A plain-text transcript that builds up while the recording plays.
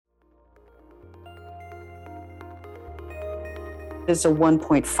There's a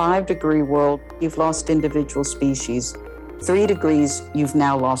 1.5 degree world, you've lost individual species. 3 degrees, you've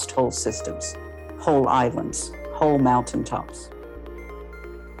now lost whole systems, whole islands, whole mountaintops.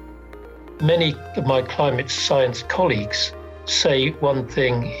 Many of my climate science colleagues say one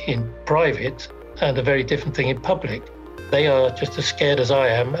thing in private and a very different thing in public. They are just as scared as I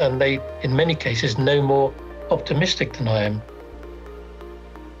am, and they, in many cases, no more optimistic than I am.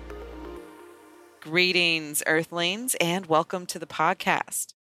 Greetings, Earthlings, and welcome to the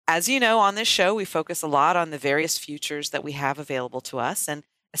podcast. As you know, on this show, we focus a lot on the various futures that we have available to us, and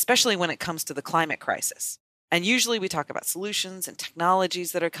especially when it comes to the climate crisis. And usually we talk about solutions and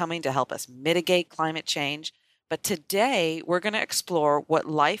technologies that are coming to help us mitigate climate change. But today, we're going to explore what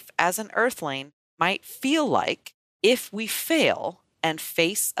life as an Earthling might feel like if we fail and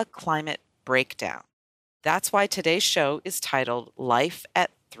face a climate breakdown. That's why today's show is titled Life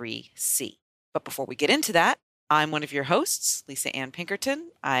at 3C. But before we get into that, I'm one of your hosts, Lisa Ann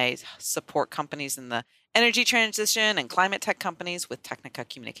Pinkerton. I support companies in the energy transition and climate tech companies with Technica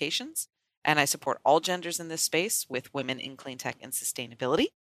Communications. And I support all genders in this space with women in clean tech and sustainability.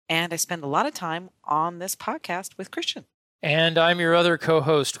 And I spend a lot of time on this podcast with Christian. And I'm your other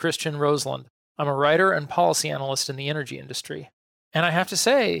co-host, Christian Roseland. I'm a writer and policy analyst in the energy industry. And I have to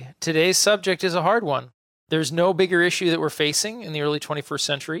say, today's subject is a hard one. There's no bigger issue that we're facing in the early 21st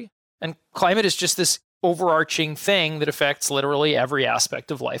century. And climate is just this overarching thing that affects literally every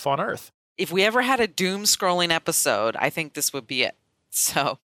aspect of life on Earth. If we ever had a doom-scrolling episode, I think this would be it.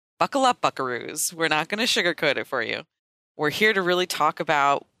 So buckle up, buckaroos. We're not going to sugarcoat it for you. We're here to really talk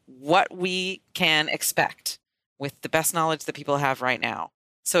about what we can expect with the best knowledge that people have right now.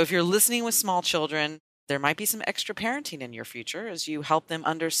 So if you're listening with small children, there might be some extra parenting in your future as you help them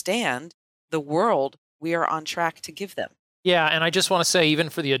understand the world we are on track to give them. Yeah, and I just want to say, even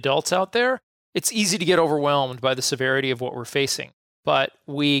for the adults out there, it's easy to get overwhelmed by the severity of what we're facing. But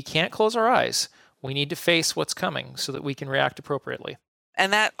we can't close our eyes. We need to face what's coming so that we can react appropriately.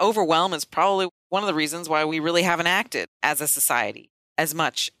 And that overwhelm is probably one of the reasons why we really haven't acted as a society as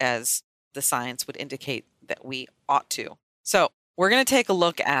much as the science would indicate that we ought to. So we're going to take a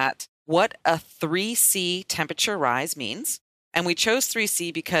look at what a 3C temperature rise means. And we chose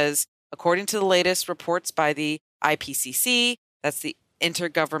 3C because, according to the latest reports by the IPCC, that's the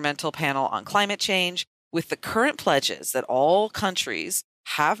Intergovernmental Panel on Climate Change, with the current pledges that all countries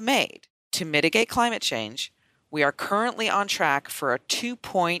have made to mitigate climate change, we are currently on track for a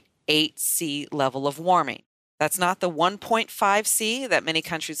 2.8C level of warming. That's not the 1.5C that many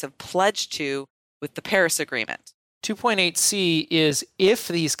countries have pledged to with the Paris Agreement. 2.8C is if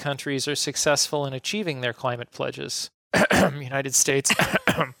these countries are successful in achieving their climate pledges. United States.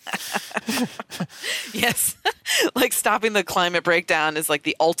 Yes. Like stopping the climate breakdown is like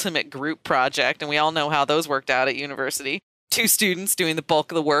the ultimate group project. And we all know how those worked out at university. 2 students doing the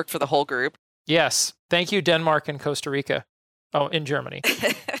bulk of the work for the whole group. Yes. Thank you, Denmark and Costa Rica. Oh, in Germany.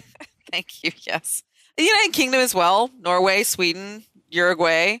 Thank you. Yes. The United Kingdom as well. Norway, Sweden,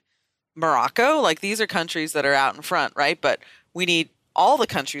 Uruguay, Morocco. Like these are countries that are out in front, right? But we need all the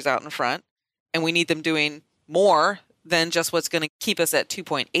countries out in front. And we need them doing more than just what's going to keep us at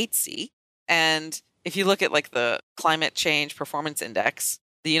 2.8C. And if you look at like the Climate Change Performance Index,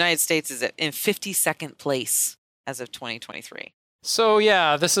 the United States is in 52nd place as of 2023. So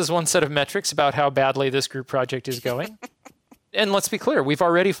yeah, this is one set of metrics about how badly this group project is going. And let's be clear, we've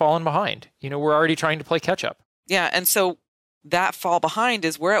already fallen behind. We're already trying to play catch up. Yeah, and so that fall behind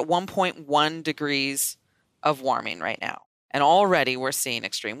is we're at 1.1 degrees of warming right now. And already we're seeing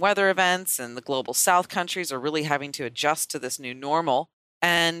extreme weather events, and the global south countries are really having to adjust to this new normal.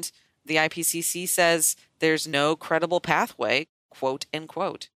 And the IPCC says there's no credible pathway, quote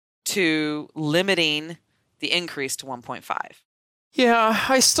unquote, to limiting the increase to 1.5. Yeah,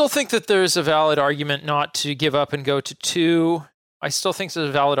 I still think that there's a valid argument not to give up and go to 2. I still think there's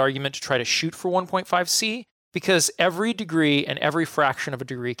a valid argument to try to shoot for 1.5C because every degree and every fraction of a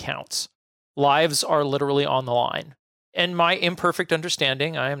degree counts. Lives are literally on the line. And my imperfect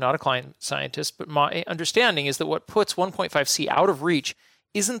understanding, I am not a climate scientist, but my understanding is that what puts 1.5C out of reach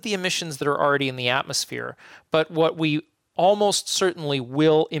isn't the emissions that are already in the atmosphere, but what we almost certainly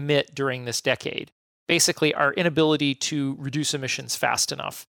will emit during this decade. Basically, our inability to reduce emissions fast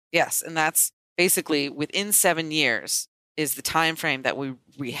enough. Yes, and that's basically within 7 years is the time frame that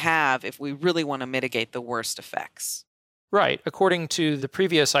we have if we really want to mitigate the worst effects. Right. According to the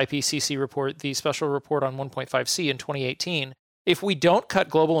previous IPCC report, the special report on 1.5C in 2018, if we don't cut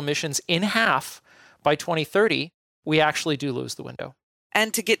global emissions in half by 2030, we actually do lose the window.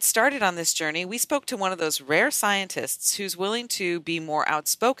 And to get started on this journey, we spoke to one of those rare scientists who's willing to be more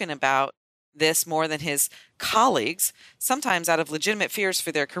outspoken about this more than his colleagues, sometimes out of legitimate fears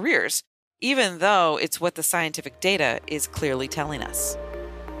for their careers, even though it's what the scientific data is clearly telling us.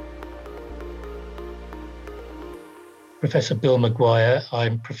 Professor Bill McGuire.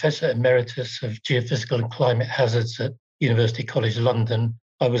 I'm Professor Emeritus of Geophysical and Climate Hazards at University College London.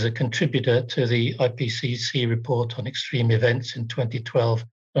 I was a contributor to the IPCC report on extreme events in 2012,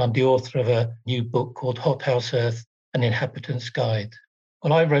 and I'm the author of a new book called Hothouse Earth, An Inhabitant's Guide.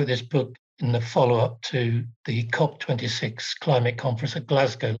 Well, I wrote this book in the follow-up to the COP26 climate conference at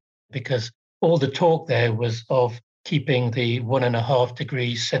Glasgow, because all the talk there was of keeping the 1.5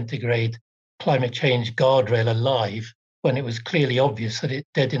 degrees centigrade climate change guardrail alive, when it was clearly obvious that it's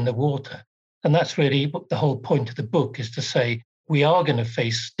dead in the water. And that's really what the whole point of the book is, to say we are going to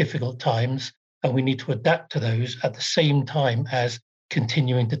face difficult times and we need to adapt to those at the same time as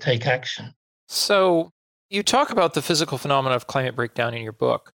continuing to take action. So you talk about the physical phenomena of climate breakdown in your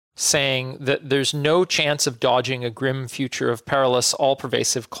book, saying that there's no chance of dodging a grim future of perilous,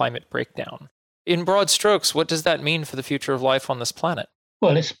 all-pervasive climate breakdown. In broad strokes, what does that mean for the future of life on this planet?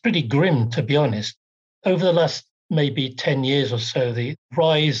 Well, it's pretty grim, to be honest. Over the last maybe 10 years or so, the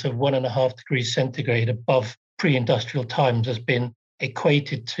rise of 1.5 degrees centigrade above pre-industrial times has been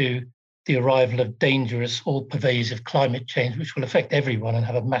equated to the arrival of dangerous, all-pervasive climate change, which will affect everyone and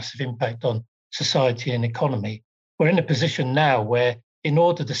have a massive impact on society and economy. We're in a position now where, in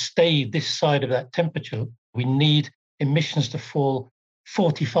order to stay this side of that temperature, we need emissions to fall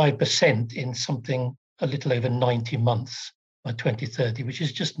 45% in something a little over 90 months by 2030, which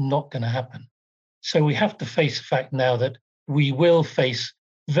is just not going to happen. So we have to face the fact now that we will face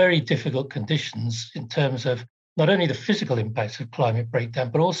very difficult conditions in terms of not only the physical impacts of climate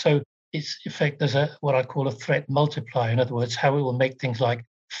breakdown, but also its effect as what I call a threat multiplier. In other words, how it will make things like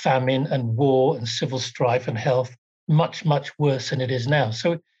famine and war and civil strife and health much, much worse than it is now.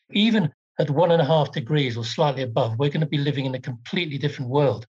 So even at 1.5 degrees or slightly above, we're going to be living in a completely different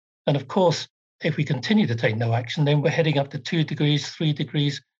world. And of course, if we continue to take no action, then we're heading up to 2 degrees, 3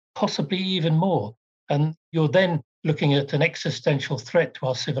 degrees, possibly even more. And you're then looking at an existential threat to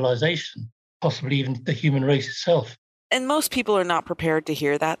our civilization, possibly even the human race itself. And most people are not prepared to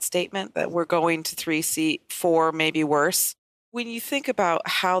hear that statement, that we're going to 3C, 4, maybe worse. When you think about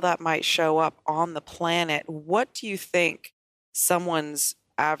how that might show up on the planet, what do you think someone's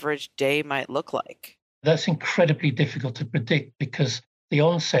average day might look like? That's incredibly difficult to predict, because the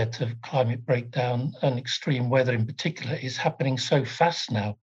onset of climate breakdown and extreme weather in particular is happening so fast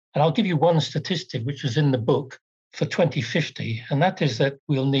now. And I'll give you one statistic which was in the book for 2050, and that is that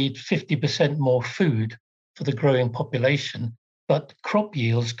we'll need 50% more food for the growing population, but crop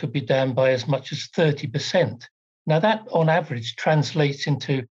yields could be down by as much as 30%. Now that on average translates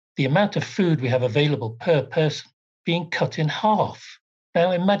into the amount of food we have available per person being cut in half.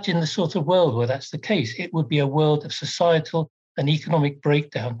 Now imagine the sort of world where that's the case. It would be a world of societal and economic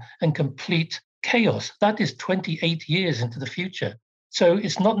breakdown and complete chaos. That is 28 years into the future. So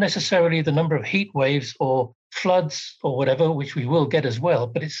it's not necessarily the number of heat waves or floods or whatever, which we will get as well,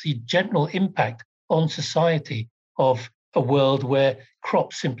 but it's the general impact on society of a world where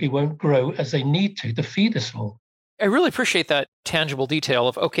crops simply won't grow as they need to feed us all. I really appreciate that tangible detail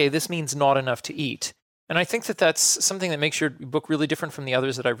of, okay, this means not enough to eat. And I think that that's something that makes your book really different from the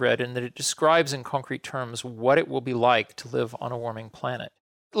others that I've read, and that it describes in concrete terms what it will be like to live on a warming planet.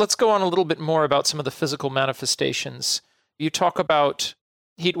 Let's go on a little bit more about some of the physical manifestations. You talk about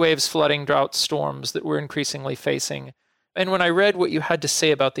heat waves, flooding, droughts, storms that we're increasingly facing. And when I read what you had to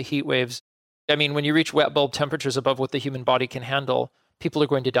say about the heat waves, I mean, when you reach wet bulb temperatures above what the human body can handle, people are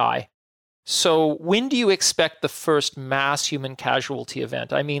going to die. So when do you expect the first mass human casualty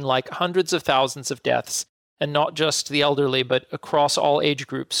event? I mean, like hundreds of thousands of deaths, and not just the elderly, but across all age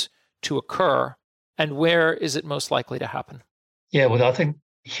groups, to occur? And where is it most likely to happen? Yeah, well, I think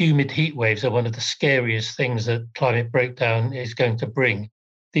humid heat waves are one of the scariest things that climate breakdown is going to bring.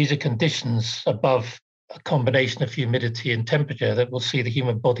 These are conditions above a combination of humidity and temperature that will see the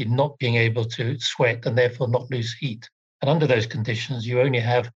human body not being able to sweat and therefore not lose heat. And under those conditions, you only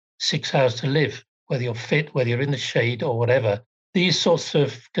have 6 hours to live, whether you're fit, whether you're in the shade or whatever. These sorts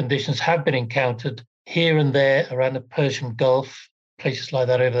of conditions have been encountered here and there around the Persian Gulf, places like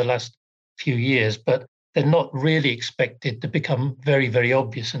that over the last few years, but they're not really expected to become very, very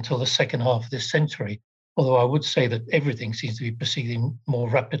obvious until the second half of this century. Although I would say that everything seems to be proceeding more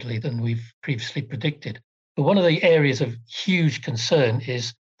rapidly than we've previously predicted. But one of the areas of huge concern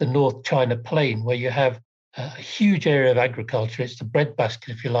is the North China Plain, where you have a huge area of agriculture. It's the breadbasket,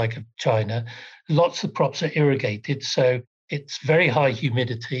 if you like, of China. Lots of crops are irrigated, so it's very high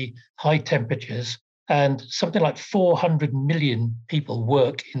humidity, high temperatures, And something like 400 million people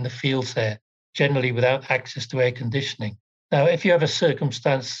work in the fields there, generally without access to air conditioning. Now, if you have a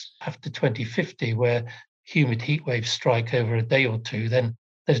circumstance after 2050 where humid heat waves strike over a day or two, then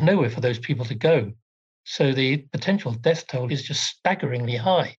there's nowhere for those people to go. So the potential death toll is just staggeringly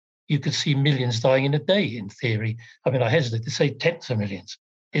high. You could see millions dying in a day, in theory. I mean, I hesitate to say tens of millions.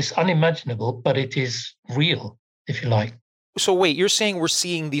 It's unimaginable, but it is real, if you like. So wait, you're saying we're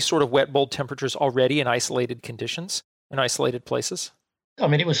seeing these sort of wet bulb temperatures already in isolated conditions, in isolated places? I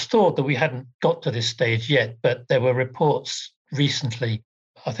mean, it was thought that we hadn't got to this stage yet, but there were reports recently,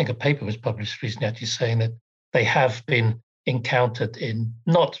 I think a paper was published recently actually saying that they have been encountered in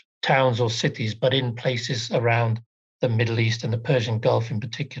not towns or cities, but in places around the Middle East and the Persian Gulf in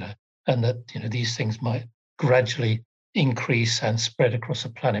particular, and that these things might gradually increase and spread across the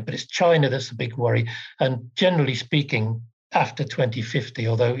planet. But it's China that's the big worry. And generally speaking, after 2050,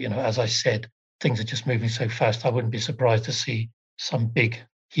 although, as I said, things are just moving so fast, I wouldn't be surprised to see some big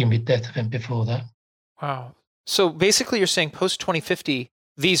humid death event before that. Wow. So basically you're saying post 2050,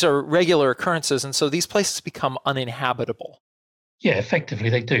 these are regular occurrences, and so these places become uninhabitable. Yeah, effectively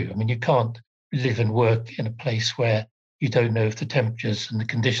they do. I mean, you can't live and work in a place where you don't know if the temperatures and the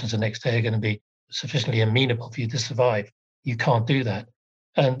conditions the next day are going to be sufficiently amenable for you to survive. You can't do that.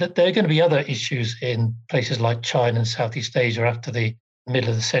 And there are going to be other issues in places like China and Southeast Asia after the middle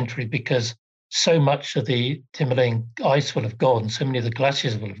of the century, because so much of the Himalayan ice will have gone, so many of the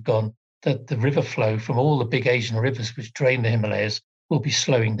glaciers will have gone, that the river flow from all the big Asian rivers which drain the Himalayas will be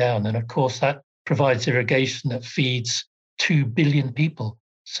slowing down. And of course, that provides irrigation that feeds 2 billion people.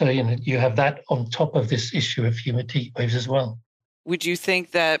 So, you have that on top of this issue of humid heat waves as well. Would you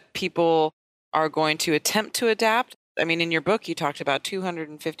think that people are going to attempt to adapt? I mean, in your book, you talked about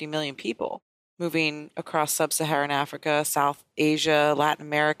 250 million people moving across sub-Saharan Africa, South Asia, Latin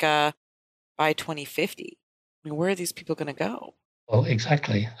America by 2050. I mean, where are these people going to go? Well,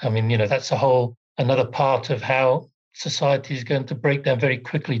 exactly. I mean, that's another part of how society is going to break down very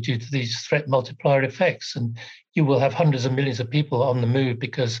quickly due to these threat multiplier effects. And you will have hundreds of millions of people on the move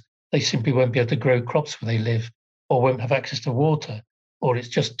because they simply won't be able to grow crops where they live, or won't have access to water, or it's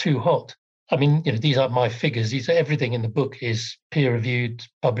just too hot. I mean, these aren't my figures. Everything in the book is peer-reviewed,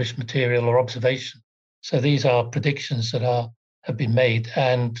 published material or observation. So these are predictions that have been made,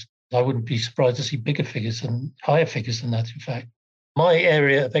 and I wouldn't be surprised to see bigger figures and higher figures than that, in fact. My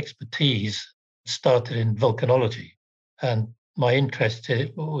area of expertise started in volcanology, and my interest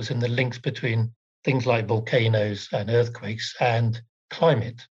was in the links between things like volcanoes and earthquakes and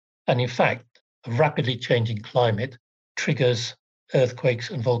climate. And in fact, a rapidly changing climate triggers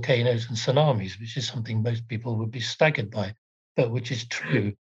earthquakes and volcanoes and tsunamis, which is something most people would be staggered by, but which is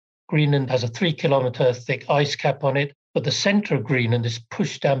true. Greenland has a 3-kilometer thick ice cap on it, but the center of Greenland is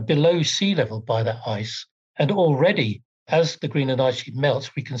pushed down below sea level by that ice. And already, as the Greenland ice sheet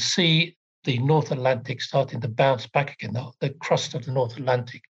melts, we can see the North Atlantic starting to bounce back again, the crust of the North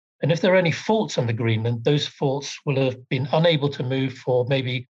Atlantic. And if there are any faults under Greenland, those faults will have been unable to move for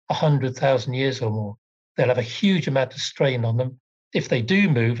maybe 100,000 years or more. They'll have a huge amount of strain on them. If they do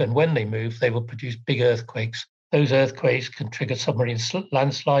move, and when they move, they will produce big earthquakes. Those earthquakes can trigger submarine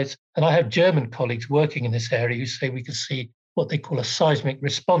landslides. And I have German colleagues working in this area who say we can see what they call a seismic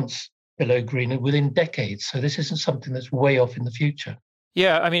response below Greenland within decades. So this isn't something that's way off in the future.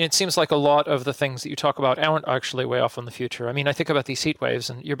 Yeah, I mean, it seems like a lot of the things that you talk about aren't actually way off in the future. I mean, I think about these heat waves,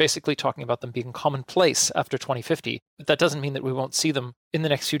 and you're basically talking about them being commonplace after 2050. But that doesn't mean that we won't see them in the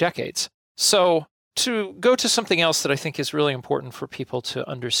next few decades. So to go to something else that I think is really important for people to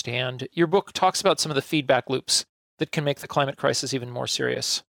understand, your book talks about some of the feedback loops that can make the climate crisis even more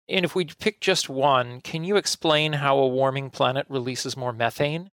serious. And if we pick just one, can you explain how a warming planet releases more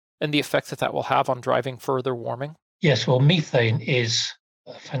methane and the effect that will have on driving further warming? Yes, well, methane is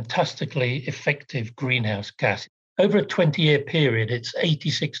a fantastically effective greenhouse gas. Over a 20-year period, it's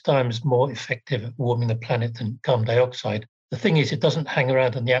 86 times more effective at warming the planet than carbon dioxide. The thing is, it doesn't hang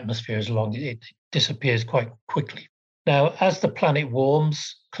around in the atmosphere as long. It disappears quite quickly. Now, as the planet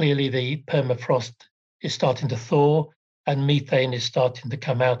warms, clearly the permafrost is starting to thaw and methane is starting to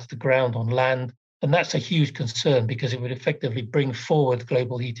come out of the ground on land. And that's a huge concern because it would effectively bring forward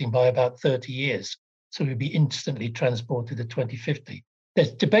global heating by about 30 years. So we'd be instantly transported to 2050.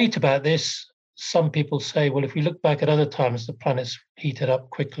 There's debate about this. Some people say, well, if we look back at other times the planet's heated up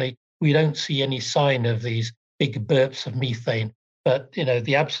quickly, we don't see any sign of these big burps of methane. But,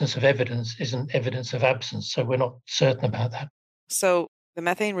 the absence of evidence isn't evidence of absence. So we're not certain about that. So the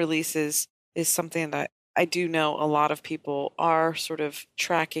methane releases is something that I do know a lot of people are sort of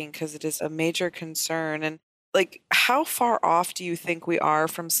tracking because it is a major concern. And how far off do you think we are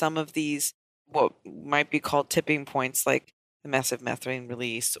from some of these what might be called tipping points, like the massive methane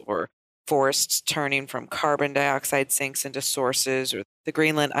release or forests turning from carbon dioxide sinks into sources, or the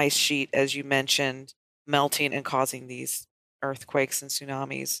Greenland ice sheet, as you mentioned, melting and causing these earthquakes and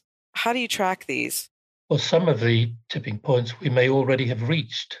tsunamis. How do you track these? Well, some of the tipping points we may already have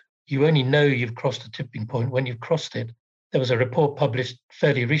reached. You only know you've crossed a tipping point when you've crossed it. There was a report published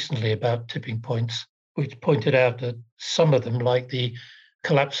fairly recently about tipping points, which pointed out that some of them, like the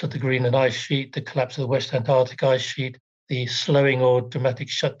collapse of the Greenland ice sheet, the collapse of the West Antarctic ice sheet, the slowing or dramatic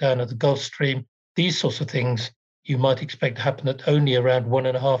shutdown of the Gulf Stream, these sorts of things you might expect to happen at only around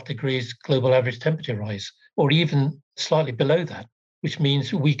 1.5 degrees global average temperature rise, or even slightly below that, which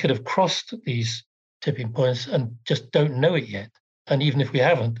means we could have crossed these tipping points and just don't know it yet. And even if we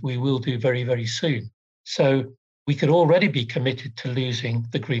haven't, we will do very, very soon. So we could already be committed to losing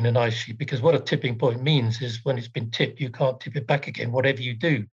the Greenland ice sheet, because what a tipping point means is when it's been tipped, you can't tip it back again, whatever you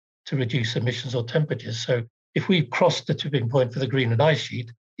do to reduce emissions or temperatures. So if we've crossed the tipping point for the Greenland ice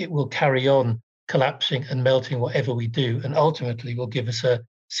sheet, it will carry on collapsing and melting whatever we do, and ultimately will give us a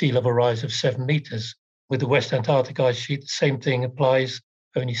sea level rise of 7 meters. With the West Antarctic ice sheet, the same thing applies,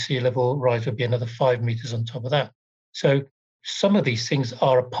 only sea level rise would be another 5 meters on top of that. So some of these things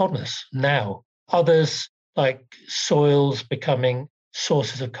are upon us now. Others, like soils becoming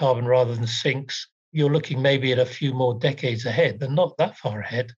sources of carbon rather than sinks, you're looking maybe at a few more decades ahead, but not that far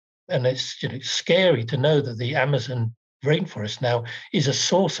ahead. And it's scary to know that the Amazon rainforest now is a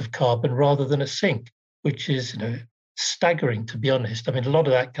source of carbon rather than a sink, which is staggering, to be honest. I mean, a lot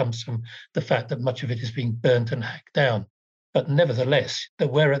of that comes from the fact that much of it is being burnt and hacked down. But nevertheless,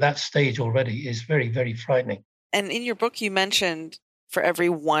 that we're at that stage already is very, very frightening. And in your book, you mentioned for every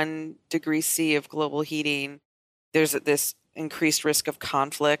 1 degree C of global heating, there's this increased risk of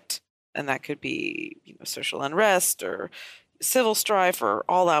conflict. And that could be social unrest or civil strife or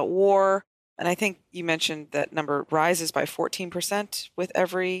all-out war. And I think you mentioned that number rises by 14% with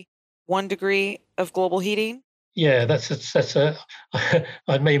every 1 degree of global heating. Yeah,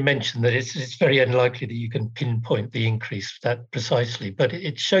 I may mention that it's very unlikely that you can pinpoint the increase that precisely, but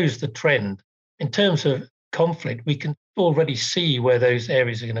it shows the trend. In terms of conflict, we can already see where those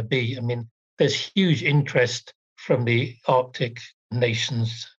areas are going to be. I mean, there's huge interest from the Arctic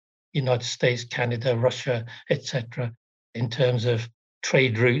nations, United States, Canada, Russia, etc., in terms of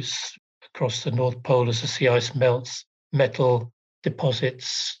trade routes across the North Pole as the sea ice melts, metal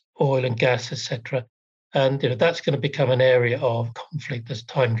deposits, oil and gas, etc. And that's going to become an area of conflict as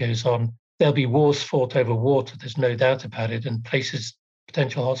time goes on. There'll be wars fought over water, there's no doubt about it, and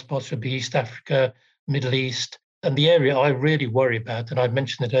potential hotspots would be East Africa, Middle East. And the area I really worry about, and I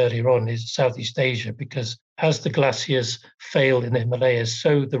mentioned it earlier on, is Southeast Asia, because as the glaciers fail in the Himalayas,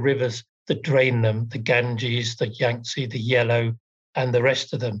 so the rivers that drain them, the Ganges, the Yangtze, the Yellow, and the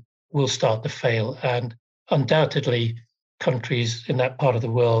rest of them will start to fail. And undoubtedly, countries in that part of the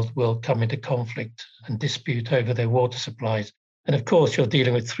world will come into conflict and dispute over their water supplies. And of course, you're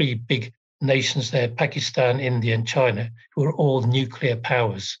dealing with 3 big nations there, Pakistan, India, and China, who are all nuclear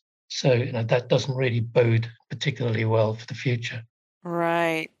powers. So that doesn't really bode particularly well for the future.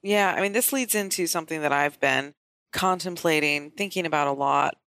 Right. Yeah. I mean, this leads into something that I've been contemplating, thinking about a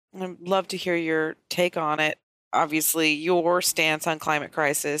lot. I'd love to hear your take on it. Obviously, your stance on climate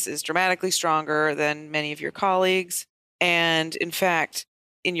crisis is dramatically stronger than many of your colleagues. And in fact,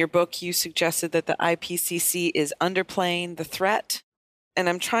 in your book, you suggested that the IPCC is underplaying the threat. And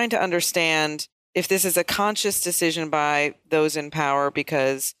I'm trying to understand if this is a conscious decision by those in power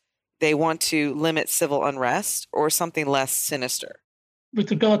because they want to limit civil unrest or something less sinister. With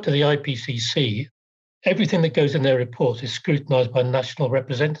regard to the IPCC, everything that goes in their reports is scrutinized by national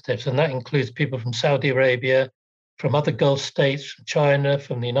representatives, and that includes people from Saudi Arabia, from other Gulf states, from China,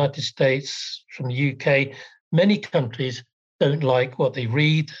 from the United States, from the UK. Many countries don't like what they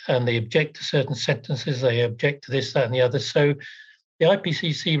read and they object to certain sentences, they object to this, that, and the other. So the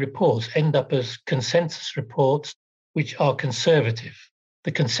IPCC reports end up as consensus reports, which are conservative.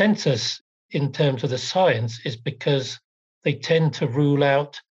 The consensus in terms of the science is because they tend to rule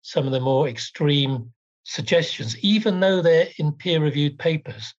out some of the more extreme suggestions, even though they're in peer-reviewed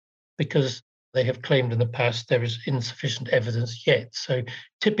papers, because they have claimed in the past there is insufficient evidence yet. So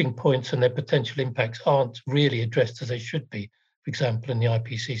tipping points and their potential impacts aren't really addressed as they should be, for example, in the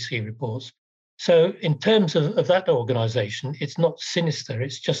IPCC reports. So in terms of that organisation, it's not sinister,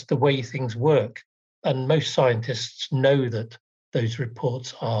 it's just the way things work. And most scientists know that those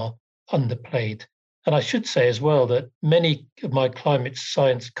reports are underplayed. And I should say as well that many of my climate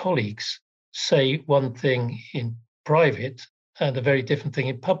science colleagues say one thing in private and a very different thing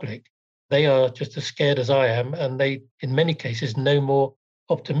in public. They are just as scared as I am, and they, in many cases, no more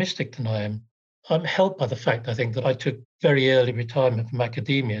optimistic than I am. I'm helped by the fact, I think, that I took very early retirement from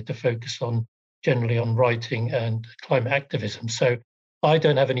academia to focus generally on writing and climate activism. So I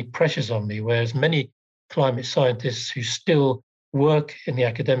don't have any pressures on me, whereas many climate scientists who still work in the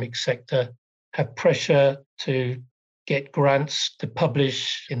academic sector have pressure to get grants to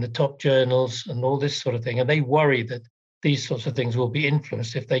publish in the top journals and all this sort of thing. And they worry that these sorts of things will be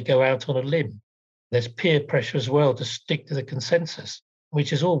influenced if they go out on a limb. There's peer pressure as well to stick to the consensus,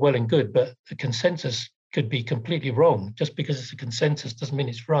 which is all well and good, but the consensus could be completely wrong. Just because it's a consensus doesn't mean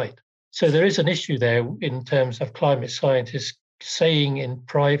it's right. So there is an issue there in terms of climate scientists saying in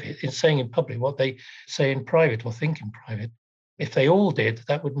public what they say in private or think in private. If they all did,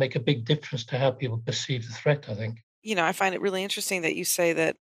 that would make a big difference to how people perceive the threat, I think. I find it really interesting that you say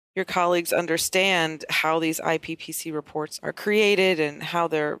that your colleagues understand how these IPCC reports are created and how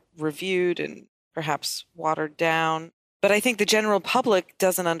they're reviewed and perhaps watered down. But I think the general public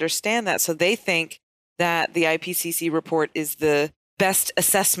doesn't understand that. So they think that the IPCC report is the best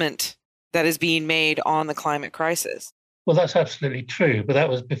assessment that is being made on the climate crisis. Well, that's absolutely true. But that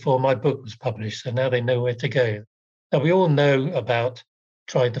was before my book was published. So now they know where to go. Now, we all know about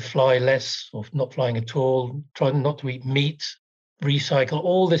trying to fly less or not flying at all, trying not to eat meat, recycle,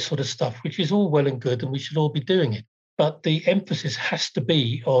 all this sort of stuff, which is all well and good, and we should all be doing it. But the emphasis has to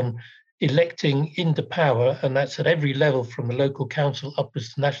be on electing into power, and that's at every level from the local council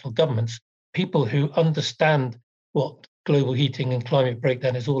upwards to national governments, people who understand what global heating and climate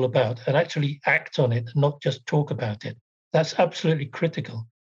breakdown is all about and actually act on it, not just talk about it. That's absolutely critical.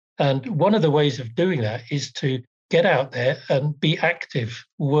 And one of the ways of doing that is to get out there and be active,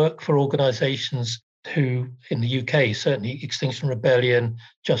 work for organisations who, in the UK, certainly Extinction Rebellion,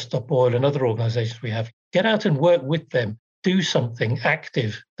 Just Stop Oil and other organisations we have, get out and work with them, do something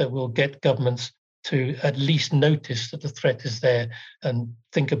active that will get governments to at least notice that the threat is there and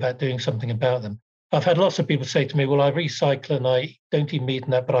think about doing something about them. I've had lots of people say to me, well, I recycle and I don't eat meat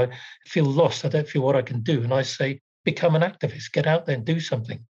and that, but I feel lost. I don't feel what I can do. And I say, become an activist, get out there and do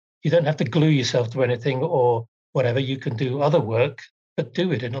something. You don't have to glue yourself to anything or whatever. You can do other work, but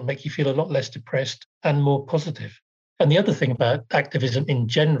do it. It'll make you feel a lot less depressed and more positive. And the other thing about activism in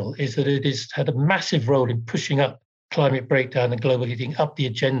general is that it has had a massive role in pushing up climate breakdown and global heating up the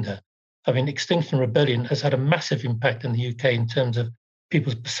agenda. I mean, Extinction Rebellion has had a massive impact in the UK in terms of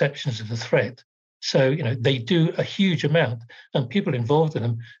people's perceptions of the threat. So, they do a huge amount, and people involved in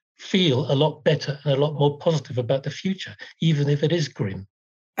them feel a lot better and a lot more positive about the future, even if it is grim.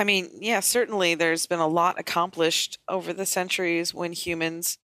 I mean, yeah, certainly there's been a lot accomplished over the centuries when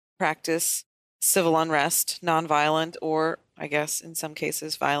humans practice civil unrest, nonviolent, or I guess in some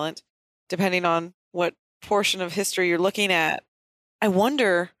cases violent, depending on what portion of history you're looking at. I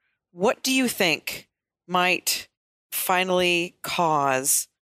wonder, what do you think might finally cause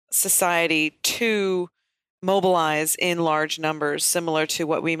society to mobilize in large numbers, similar to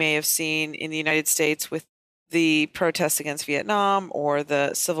what we may have seen in the United States with the protests against Vietnam or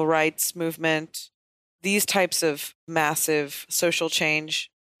the civil rights movement, these types of massive social change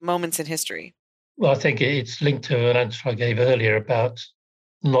moments in history? Well, I think it's linked to an answer I gave earlier about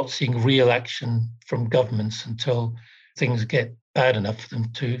not seeing real action from governments until things get bad enough for them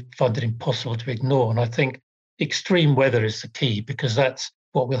to find it impossible to ignore. And I think extreme weather is the key, because that's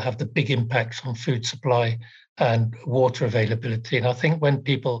what will have the big impacts on food supply and water availability. And I think when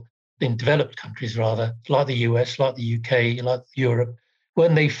people in developed countries, rather, like the US, like the UK, like Europe,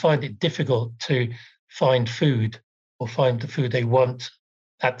 when they find it difficult to find food or find the food they want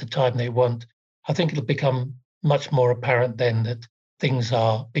at the time they want, I think it'll become much more apparent then that things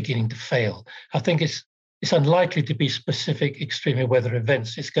are beginning to fail. I think it's unlikely to be specific extreme weather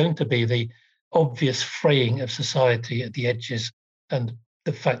events. It's going to be the obvious fraying of society at the edges and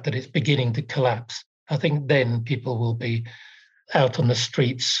the fact that it's beginning to collapse. I think then people will be out on the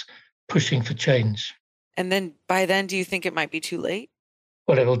streets pushing for change. And then by then, do you think it might be too late?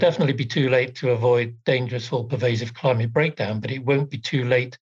 Well, it will definitely be too late to avoid dangerous or pervasive climate breakdown, but it won't be too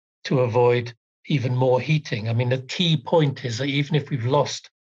late to avoid even more heating. I mean, the key point is that even if we've lost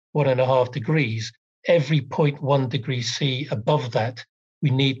 1.5 degrees, every 0.1 degrees C above that, we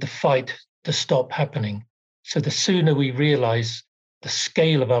need the fight to stop happening. So the sooner we realize the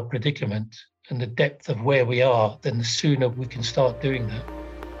scale of our predicament and the depth of where we are, then the sooner we can start doing that.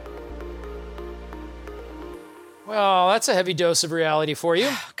 Well, that's a heavy dose of reality for you.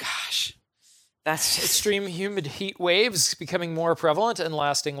 Oh, gosh. That's just... Extreme humid heat waves becoming more prevalent and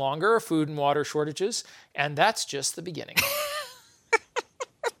lasting longer, food and water shortages, and that's just the beginning.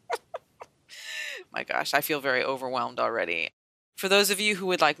 My gosh, I feel very overwhelmed already. For those of you who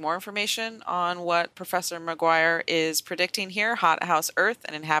would like more information on what Professor McGuire is predicting here, Hothouse Earth,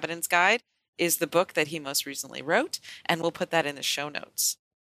 an Inhabitant's Guide, is the book that he most recently wrote, and we'll put that in the show notes.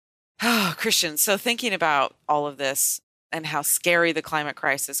 Oh, Christian, so thinking about all of this and how scary the climate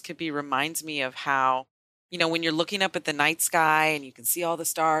crisis could be reminds me of how, when you're looking up at the night sky and you can see all the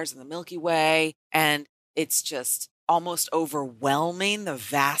stars in the Milky Way, and it's just almost overwhelming, the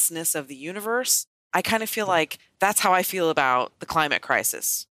vastness of the universe. I kind of feel like that's how I feel about the climate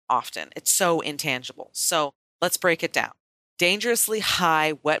crisis often. It's so intangible. So let's break it down. Dangerously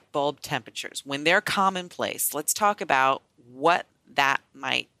high wet bulb temperatures, when they're commonplace, let's talk about what that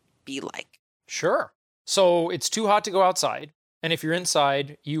might be like. Sure. So it's too hot to go outside. And if you're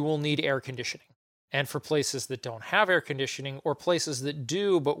inside, you will need air conditioning. And for places that don't have air conditioning, or places that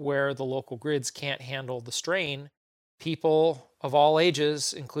do, but where the local grids can't handle the strain, people of all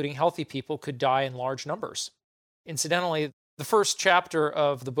ages, including healthy people, could die in large numbers. Incidentally, the first chapter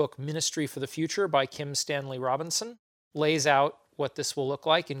of the book Ministry for the Future by Kim Stanley Robinson lays out what this will look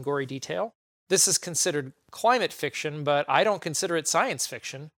like in gory detail. This is considered climate fiction, but I don't consider it science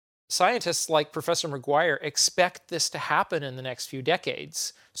fiction. Scientists like Professor McGuire expect this to happen in the next few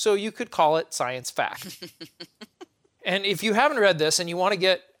decades, so you could call it science fact. And if you haven't read this and you want to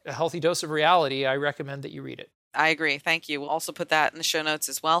get a healthy dose of reality, I recommend that you read it. I agree. Thank you. We'll also put that in the show notes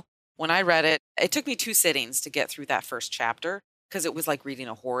as well. When I read it, it took me 2 sittings to get through that first chapter because it was like reading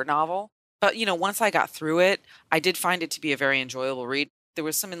a horror novel. But, once I got through it, I did find it to be a very enjoyable read. There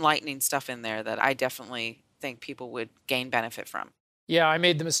was some enlightening stuff in there that I definitely think people would gain benefit from. Yeah, I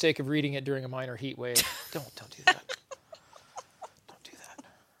made the mistake of reading it during a minor heat wave. Don't do that. Don't do that.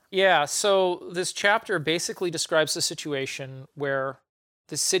 Yeah, so this chapter basically describes a situation where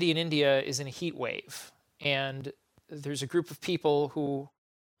the city in India is in a heat wave, and there's a group of people who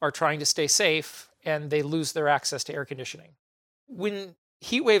are trying to stay safe, and they lose their access to air conditioning. When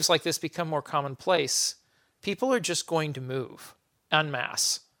heat waves like this become more commonplace, people are just going to move en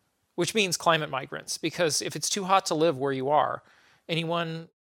masse, which means climate migrants, because if it's too hot to live where you are, anyone,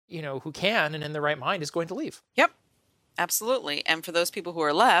 who can and in their right mind is going to leave. Yep, absolutely. And for those people who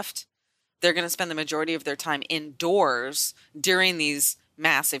are left, they're going to spend the majority of their time indoors during these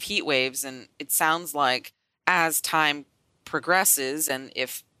massive heat waves. And it sounds like as time progresses, and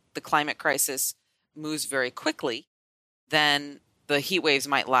if the climate crisis moves very quickly, then the heat waves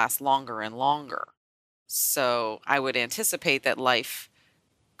might last longer and longer. So I would anticipate that life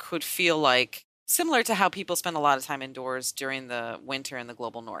could feel like similar to how people spend a lot of time indoors during the winter in the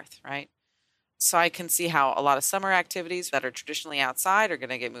global north, right? So I can see how a lot of summer activities that are traditionally outside are going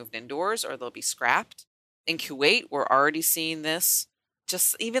to get moved indoors, or they'll be scrapped. In Kuwait, we're already seeing this.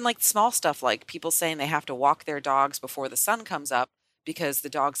 Just even like small stuff like people saying they have to walk their dogs before the sun comes up because the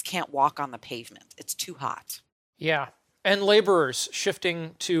dogs can't walk on the pavement. It's too hot. Yeah. And laborers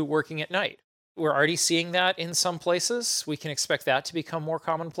shifting to working at night. We're already seeing that in some places. We can expect that to become more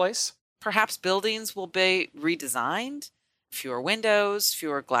commonplace. Perhaps buildings will be redesigned, fewer windows,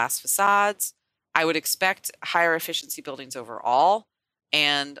 fewer glass facades. I would expect higher efficiency buildings overall.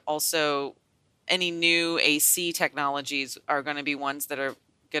 And also any new AC technologies are going to be ones that are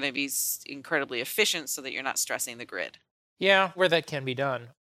going to be incredibly efficient so that you're not stressing the grid. Yeah, where that can be done.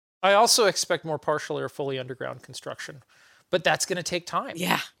 I also expect more partially or fully underground construction. But that's going to take time.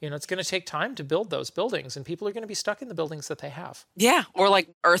 Yeah. It's going to take time to build those buildings, and people are going to be stuck in the buildings that they have. Yeah. Or like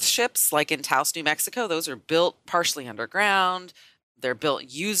earth ships, like in Taos, New Mexico, those are built partially underground. They're built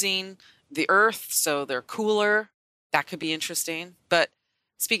using the earth, so they're cooler. That could be interesting. But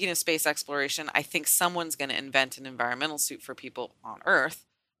speaking of space exploration, I think someone's going to invent an environmental suit for people on Earth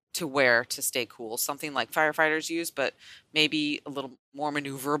to wear to stay cool. Something like firefighters use, but maybe a little more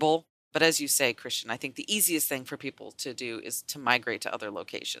maneuverable. But as you say, Christian, I think the easiest thing for people to do is to migrate to other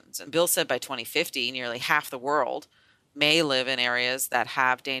locations. And Bill said by 2050, nearly half the world may live in areas that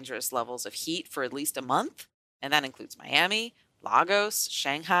have dangerous levels of heat for at least a month. And that includes Miami, Lagos,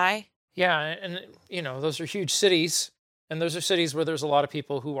 Shanghai. Yeah, and those are huge cities. And those are cities where there's a lot of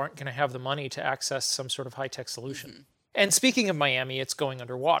people who aren't going to have the money to access some sort of high-tech solution. Mm-hmm. And speaking of Miami, it's going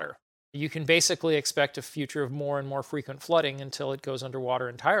underwater. You can basically expect a future of more and more frequent flooding until it goes underwater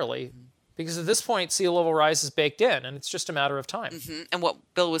entirely. Mm-hmm. Because at this point, sea level rise is baked in, and it's just a matter of time. Mm-hmm. And what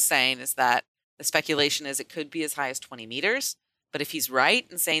Bill was saying is that the speculation is it could be as high as 20 meters. But if he's right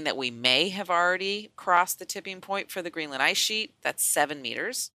in saying that we may have already crossed the tipping point for the Greenland ice sheet, that's 7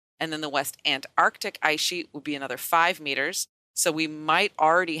 meters. And then the West Antarctic ice sheet would be another 5 meters. So we might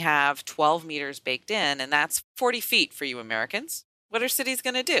already have 12 meters baked in, and that's 40 feet for you Americans. What are cities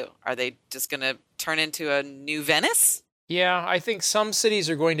going to do? Are they just going to turn into a new Venice? Yeah, I think some cities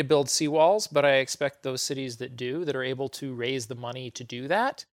are going to build seawalls, but I expect those cities that are able to raise the money to do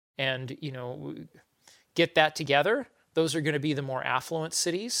that and, get that together, those are going to be the more affluent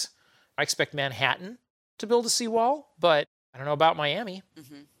cities. I expect Manhattan to build a seawall, but I don't know about Miami.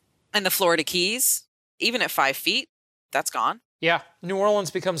 Mm-hmm. And the Florida Keys, even at 5 feet, that's gone. Yeah, New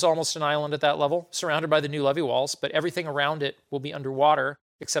Orleans becomes almost an island at that level, surrounded by the new levee walls, but everything around it will be underwater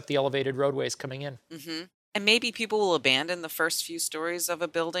except the elevated roadways coming in. Mm-hmm. And maybe people will abandon the first few stories of a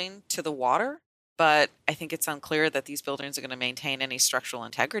building to the water, but I think it's unclear that these buildings are going to maintain any structural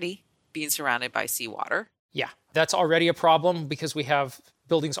integrity being surrounded by seawater. Yeah, that's already a problem because we have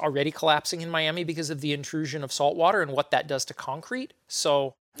buildings already collapsing in Miami because of the intrusion of salt water and what that does to concrete.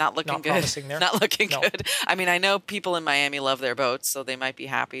 So not looking not good. Promising there. Not looking good. I mean, I know people in Miami love their boats, so they might be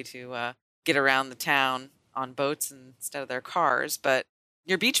happy to get around the town on boats instead of their cars, but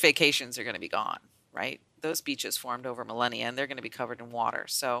your beach vacations are going to be gone, right? Those beaches formed over millennia, and they're going to be covered in water.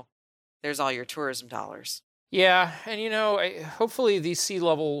 So there's all your tourism dollars. Yeah, and hopefully these sea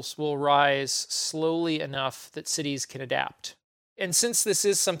levels will rise slowly enough that cities can adapt. And since this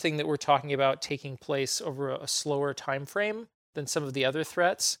is something that we're talking about taking place over a slower time frame than some of the other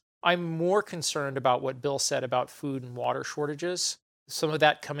threats, I'm more concerned about what Bill said about food and water shortages. Some of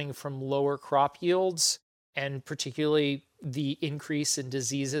that coming from lower crop yields, and particularly the increase in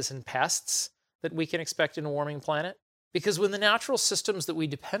diseases and pests that we can expect in a warming planet. Because when the natural systems that we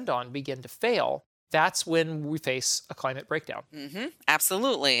depend on begin to fail, that's when we face a climate breakdown. Mm-hmm.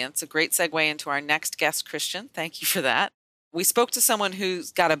 Absolutely. And it's a great segue into our next guest, Christian. Thank you for that. We spoke to someone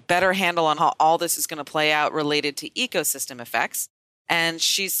who's got a better handle on how all this is going to play out related to ecosystem effects. And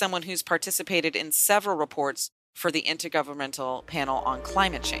she's someone who's participated in several reports for the Intergovernmental Panel on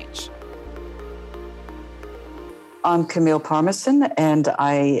Climate Change. I'm Camille Parmesan, and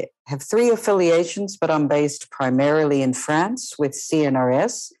I have 3 affiliations, but I'm based primarily in France with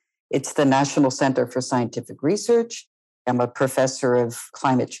CNRS. It's the National Center for Scientific Research. I'm a professor of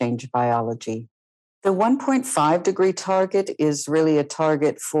climate change biology. The 1.5 degree target is really a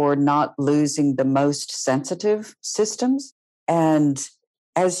target for not losing the most sensitive systems. And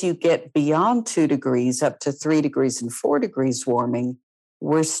as you get beyond 2 degrees, up to 3 degrees and 4 degrees warming,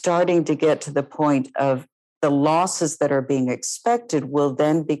 we're starting to get to the point of the losses that are being expected will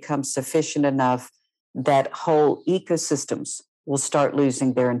then become sufficient enough that whole ecosystems will start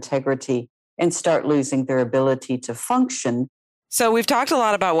losing their integrity and start losing their ability to function. So we've talked a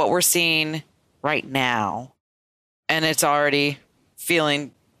lot about what we're seeing right now, and it's already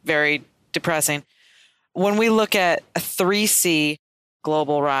feeling very depressing. When we look at a 3C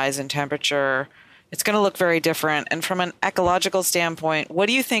global rise in temperature, it's going to look very different. And from an ecological standpoint, what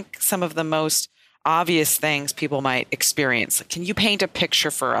do you think some of the most obvious things people might experience? Can you paint a picture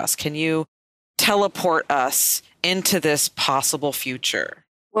for us? Can you teleport us into this possible future?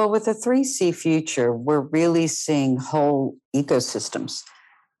 Well, with the 3C future, we're really seeing whole ecosystems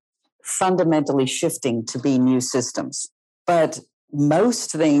fundamentally shifting to be new systems. But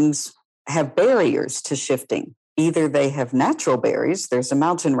most things have barriers to shifting. Either they have natural barriers, there's a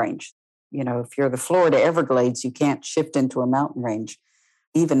mountain range. If you're the Florida Everglades, you can't shift into a mountain range.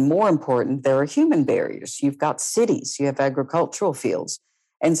 Even more important, there are human barriers. You've got cities, you have agricultural fields.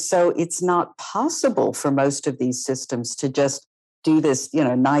 And so it's not possible for most of these systems to just do this,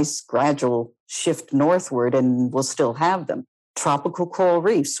 nice gradual shift northward and we'll still have them. Tropical coral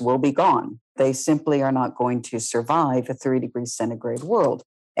reefs will be gone. They simply are not going to survive a 3 degrees centigrade world.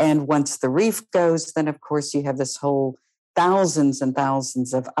 And once the reef goes, then of course you have this whole thousands and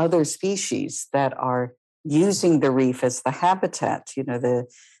thousands of other species that are using the reef as the habitat, the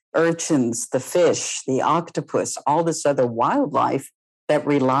urchins, the fish, the octopus, all this other wildlife that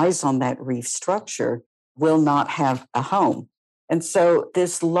relies on that reef structure will not have a home. And so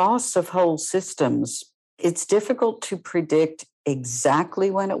this loss of whole systems, it's difficult to predict exactly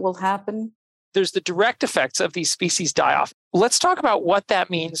when it will happen. There's the direct effects of these species die off. Let's talk about what that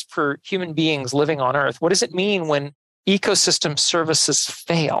means for human beings living on Earth. What does it mean when ecosystem services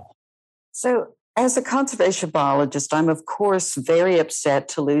fail? So as a conservation biologist, I'm of course very upset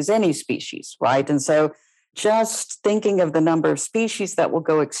to lose any species, right? And so just thinking of the number of species that will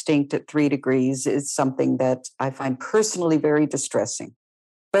go extinct at 3 degrees is something that I find personally very distressing.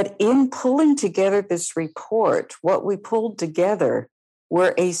 But in pulling together this report, what we pulled together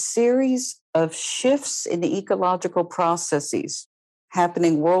were a series of shifts in the ecological processes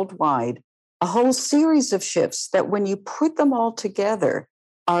happening worldwide, a whole series of shifts that when you put them all together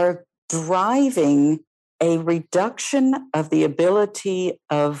are driving a reduction of the ability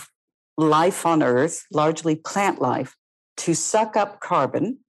of life on Earth, largely plant life, to suck up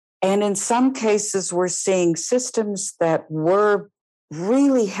carbon. And in some cases, we're seeing systems that were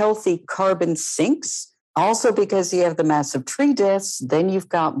really healthy carbon sinks. Also, because you have the massive tree deaths, then you've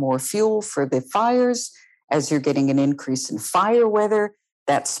got more fuel for the fires as you're getting an increase in fire weather.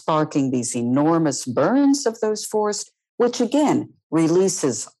 that's sparking these enormous burns of those forests, which again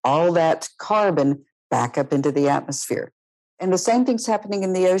releases all that carbon back up into the atmosphere. And the same thing's happening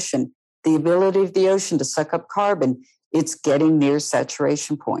in the ocean. The ability of the ocean to suck up carbon, it's getting near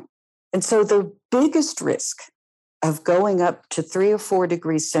saturation point. And so the biggest risk of going up to 3 or 4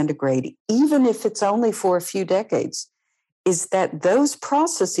 degrees centigrade, even if it's only for a few decades, is that those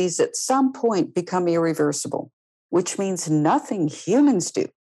processes at some point become irreversible, which means nothing humans do,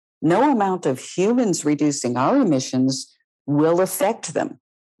 no amount of humans reducing our emissions will affect them.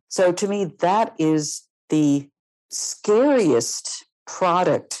 So to me, that is the scariest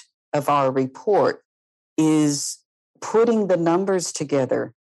product of our report, is putting the numbers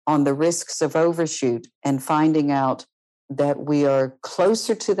together on the risks of overshoot and finding out that we are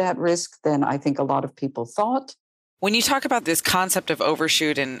closer to that risk than I think a lot of people thought. When you talk about this concept of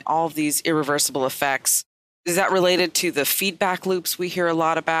overshoot and all of these irreversible effects, is that related to the feedback loops we hear a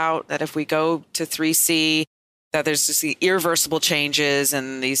lot about, that if we go to 3C, that there's just the irreversible changes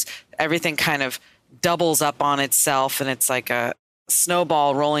and everything kind of doubles up on itself and it's like a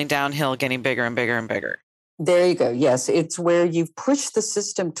snowball rolling downhill, getting bigger and bigger and bigger? There you go. Yes, it's where you've pushed the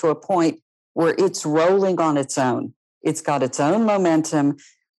system to a point where it's rolling on its own. It's got its own momentum.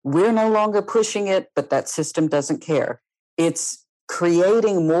 We're no longer pushing it, but that system doesn't care. It's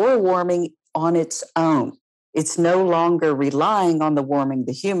creating more warming on its own. It's no longer relying on the warming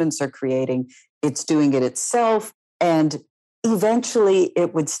the humans are creating. It's doing it itself. And eventually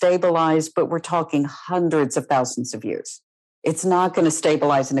it would stabilize, but we're talking hundreds of thousands of years. It's not going to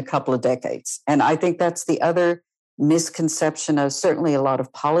stabilize in a couple of decades. And I think that's the other misconception of certainly a lot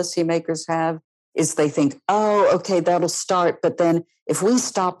of policymakers have, is they think, oh, okay, that'll start. But then if we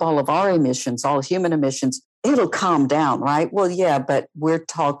stop all of our emissions, all human emissions, it'll calm down, right? Well, yeah, but we're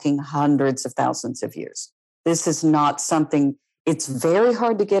talking hundreds of thousands of years. This is not something, it's very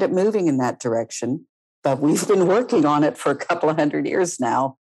hard to get it moving in that direction, but we've been working on it for a couple of hundred years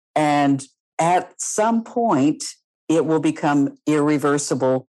now. And at some point, it will become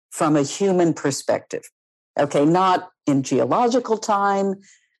irreversible from a human perspective. Okay, not in geological time,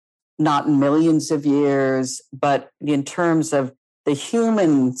 not in millions of years, but in terms of the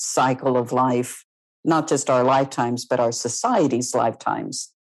human cycle of life, not just our lifetimes, but our society's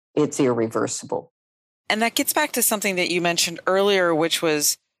lifetimes, it's irreversible. And that gets back to something that you mentioned earlier, which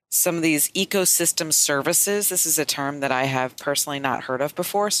was some of these ecosystem services. This is a term that I have personally not heard of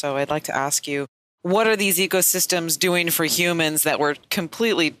before. So I'd like to ask you, what are these ecosystems doing for humans that we're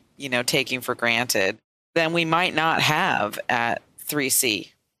completely, taking for granted that we might not have at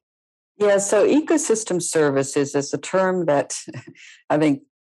 3C? Yeah, so ecosystem services is a term that I think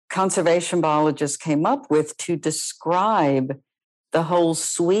conservation biologists came up with to describe the whole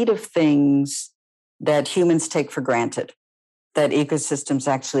suite of things that humans take for granted, that ecosystems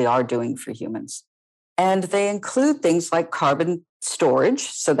actually are doing for humans. And they include things like carbon storage,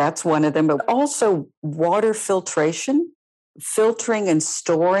 so that's one of them, but also water filtration, filtering and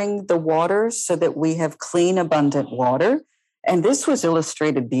storing the water so that we have clean, abundant water. And this was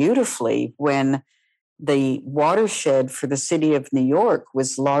illustrated beautifully when the watershed for the city of New York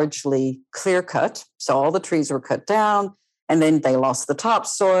was largely clear cut. So all the trees were cut down, and then they lost the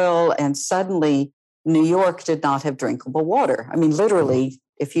topsoil, and suddenly New York did not have drinkable water. I mean, literally,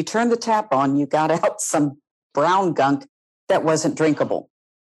 if you turned the tap on, you got out some brown gunk that wasn't drinkable.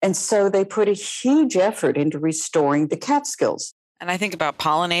 And so they put a huge effort into restoring the Catskills. And I think about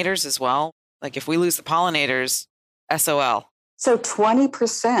pollinators as well. Like if we lose the pollinators, SOL. So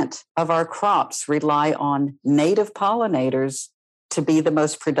 20% of our crops rely on native pollinators to be the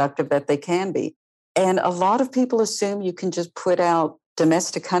most productive that they can be. And a lot of people assume you can just put out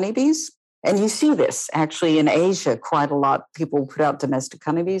domestic honeybees. And you see this actually in Asia quite a lot. People put out domestic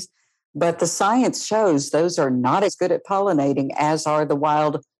honeybees. But the science shows those are not as good at pollinating as are the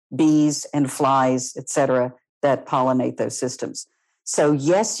wild bees and flies, et cetera, that pollinate those systems. So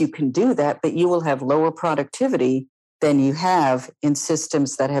yes, you can do that, but you will have lower productivity than you have in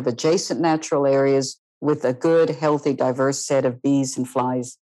systems that have adjacent natural areas with a good, healthy, diverse set of bees and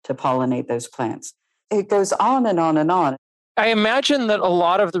flies to pollinate those plants. It goes on and on and on. I imagine that a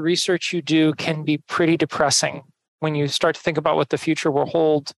lot of the research you do can be pretty depressing when you start to think about what the future will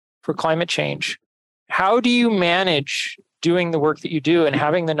hold for climate change. How do you manage doing the work that you do and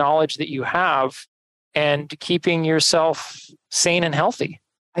having the knowledge that you have and keeping yourself sane and healthy?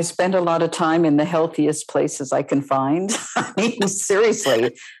 I spend a lot of time in the healthiest places I can find. I mean,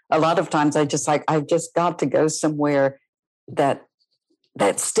 seriously, a lot of times I've just got to go somewhere that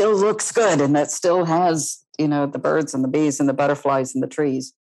still looks good and that still has, the birds and the bees and the butterflies and the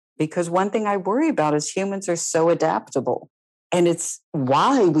trees. Because one thing I worry about is humans are so adaptable. And it's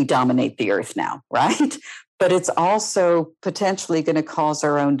why we dominate the earth now, right? But it's also potentially going to cause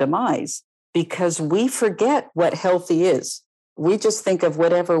our own demise because we forget what healthy is. We just think of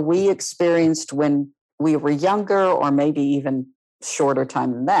whatever we experienced when we were younger, or maybe even shorter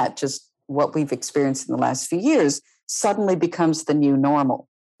time than that, just what we've experienced in the last few years suddenly becomes the new normal.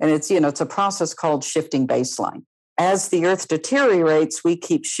 And it's a process called shifting baseline. As the earth deteriorates, we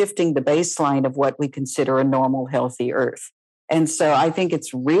keep shifting the baseline of what we consider a normal, healthy earth. And so I think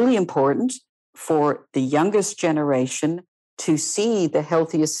it's really important for the youngest generation to see the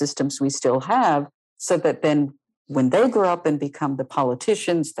healthiest systems we still have, so that then when they grow up and become the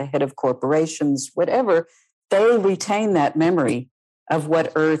politicians, the head of corporations, whatever, they retain that memory of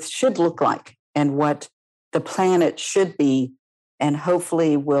what Earth should look like and what the planet should be, and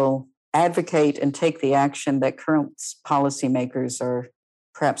hopefully will advocate and take the action that current policymakers are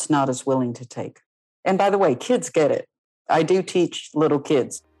perhaps not as willing to take. And by the way, kids get it. I do teach little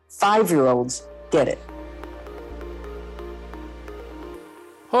kids. 5-year-olds get it.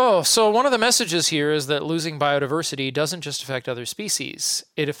 Oh, so one of the messages here is that losing biodiversity doesn't just affect other species.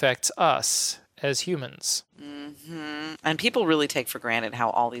 It affects us as humans. Mm-hmm. And people really take for granted how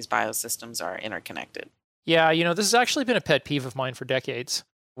all these biosystems are interconnected. Yeah, this has actually been a pet peeve of mine for decades.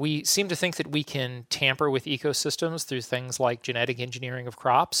 We seem to think that we can tamper with ecosystems through things like genetic engineering of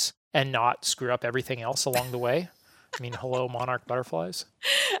crops and not screw up everything else along the way. I mean, hello, monarch butterflies.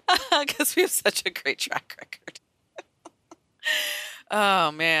 Because we have such a great track record.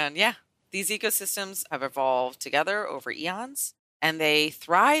 Oh, man. Yeah. These ecosystems have evolved together over eons, and they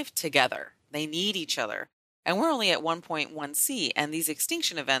thrive together. They need each other. And we're only at 1.1 C, and these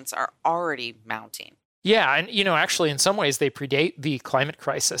extinction events are already mounting. Yeah, and actually in some ways they predate the climate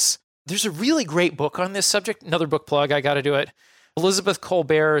crisis. There's a really great book on this subject. Another book plug, I got to do it. Elizabeth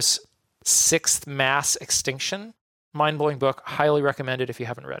Colbert's Sixth Mass Extinction. Mind-blowing book. Highly recommended if you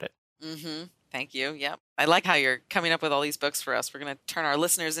haven't read it. Mm-hmm. Thank you. Yep. I like how you're coming up with all these books for us. We're going to turn our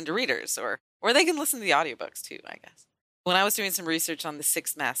listeners into readers, or they can listen to the audiobooks too, I guess. When I was doing some research on the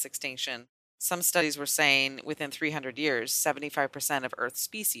sixth mass extinction, some studies were saying within 300 years, 75% of Earth's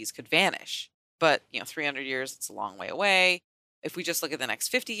species could vanish. But, 300 years, it's a long way away. If we just look at the next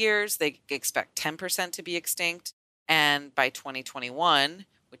 50 years, they expect 10% to be extinct. And by 2021,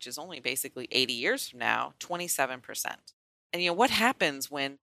 which is only basically 80 years from now, 27%. And, what happens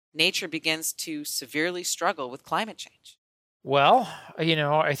when nature begins to severely struggle with climate change? Well,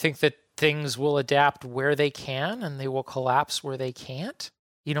 I think that things will adapt where they can and they will collapse where they can't.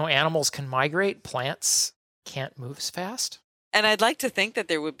 Animals can migrate, plants can't move as fast. And I'd like to think that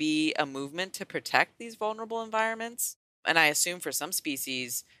there would be a movement to protect these vulnerable environments. And I assume for some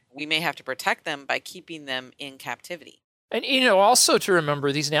species, we may have to protect them by keeping them in captivity. And, also to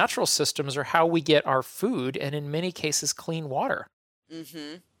remember, these natural systems are how we get our food and in many cases, clean water.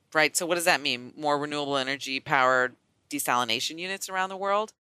 Mm-hmm. Right. So what does that mean? More renewable energy powered desalination units around the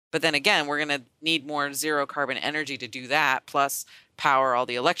world? But then again, we're going to need more zero carbon energy to do that, plus power all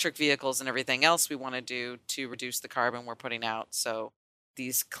the electric vehicles and everything else we want to do to reduce the carbon we're putting out. So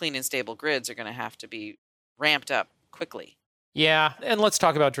these clean and stable grids are going to have to be ramped up quickly. Yeah. And let's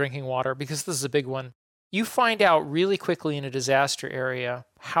talk about drinking water, because this is a big one. You find out really quickly in a disaster area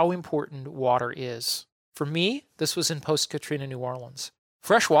how important water is. For me, this was in post-Katrina New Orleans.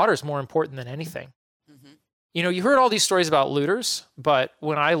 Fresh water is more important than anything. Mm-hmm. You heard all these stories about looters, but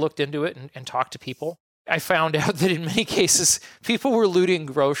when I looked into it and talked to people, I found out that in many cases, people were looting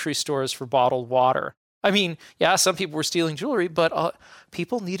grocery stores for bottled water. I mean, yeah, some people were stealing jewelry, but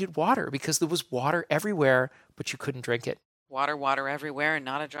people needed water because there was water everywhere, but you couldn't drink it. Water everywhere and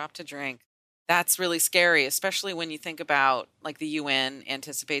not a drop to drink. That's really scary, especially when you think about, like, the UN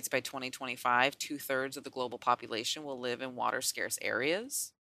anticipates by 2025, 2/3 of the global population will live in water scarce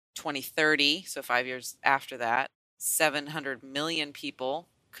areas. 2030, so 5 years after that, 700 million people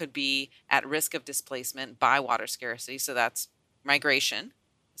could be at risk of displacement by water scarcity. So that's migration.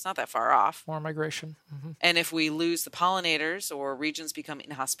 It's not that far off. More migration. Mm-hmm. And if we lose the pollinators or regions become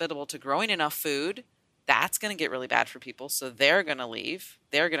inhospitable to growing enough food, that's going to get really bad for people. So they're going to leave.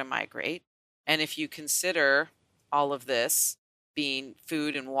 They're going to migrate. And if you consider all of this being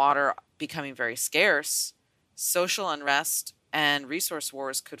food and water becoming very scarce, social unrest and resource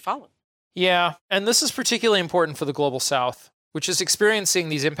wars could follow. Yeah, and this is particularly important for the Global South, which is experiencing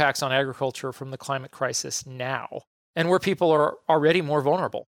these impacts on agriculture from the climate crisis now, and where people are already more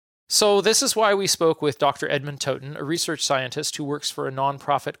vulnerable. So this is why we spoke with Dr. Edmund Toten, a research scientist who works for a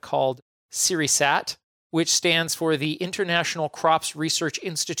nonprofit called CIRISAT, which stands for the International Crops Research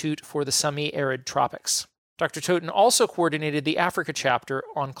Institute for the Semi-Arid Tropics. Dr. Toten also coordinated the Africa chapter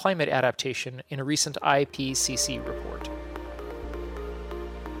on climate adaptation in a recent IPCC report.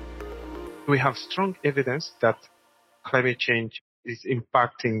 We have strong evidence that climate change is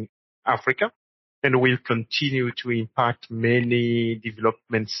impacting Africa and will continue to impact many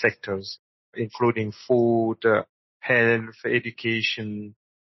development sectors, including food, health, education.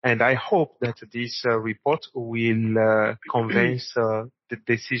 And I hope that this report will convince the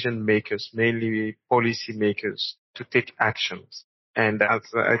decision makers, mainly policy makers, to take actions. And as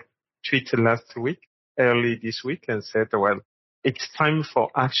I tweeted early this week, and said, well, it's time for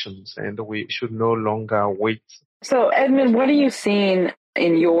actions and we should no longer wait. So, Edmund, what are you seeing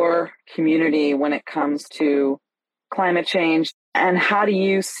in your community when it comes to climate change, and how do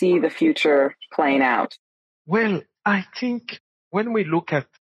you see the future playing out? Well, I think when we look at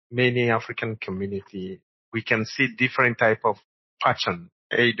many African communities, we can see different type of pattern,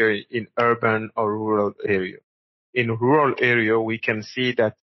 either in urban or rural area. In rural area, we can see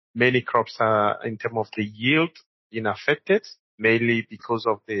that many crops are, in terms of the yield, being affected, mainly because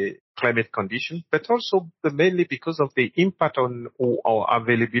of the climate condition, but also mainly because of the impact on our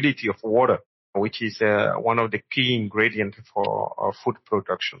availability of water, which is one of the key ingredients for our food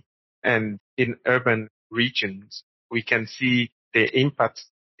production. And in urban regions, we can see the impact.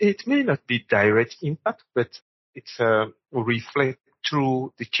 It may not be direct impact, but it's reflect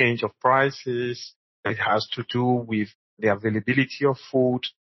through the change of prices. It has to do with the availability of food.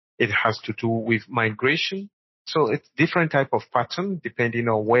 It has to do with migration. So it's different type of pattern depending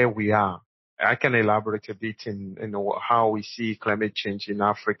on where we are. I can elaborate a bit in how we see climate change in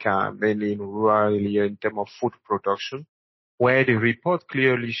Africa, mainly in rural area in terms of food production, where the report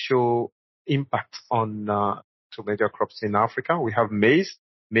clearly show impact on tomato crops in Africa. We have maize.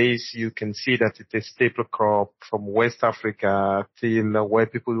 Maize, you can see that it's a staple crop from West Africa till where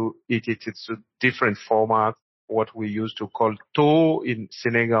people eat it. It's a different format, what we used to call to in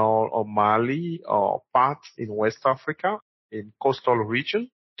Senegal or Mali, or pat in West Africa, in coastal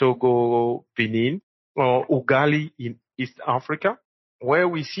region, Togo, Benin, or ugali in East Africa, where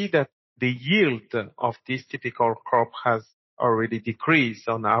we see that the yield of this typical crop has already decreased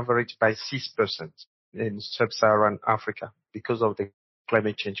on average by 6% in sub-Saharan Africa because of the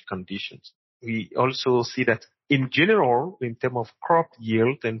climate change conditions. We also see that in general, in terms of crop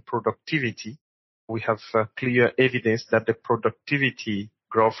yield and productivity, we have clear evidence that the productivity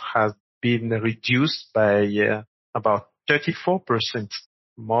growth has been reduced by about 34%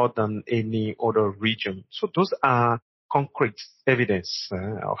 more than any other region. So those are concrete evidence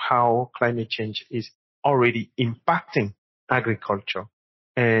of how climate change is already impacting agriculture.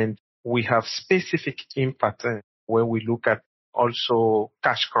 And we have specific impact when we look at also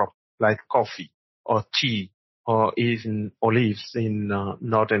cash crop like coffee or tea or even olives in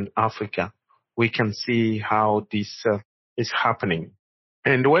Northern Africa. We can see how this is happening.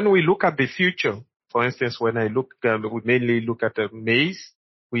 And when we look at the future, for instance, when we mainly look at the maize,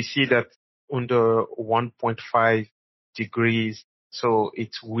 we see that under 1.5 degrees, so it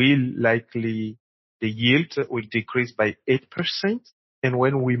will likely, the yield will decrease by 8%. And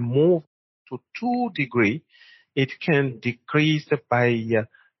when we move to 2 degrees, it can decrease by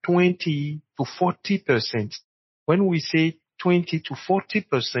 20 to 40%. When we say 20 to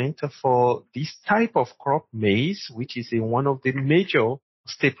 40% for this type of crop, maize, which is one of the major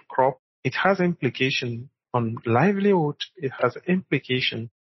staple crop, it has implication on livelihood. It has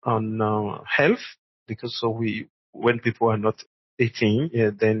implication on health, because when people are not eating,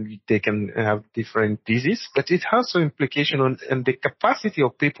 then they can have different disease. But it has an implication on the capacity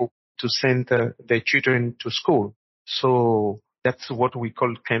of people to send their children to school. So that's what we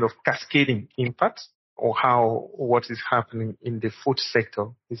call kind of cascading impact, or how what is happening in the food sector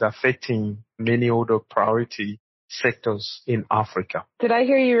is affecting many other priority sectors in Africa. Did I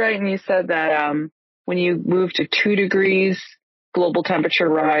hear you right? And you said that when you move to 2 degrees global temperature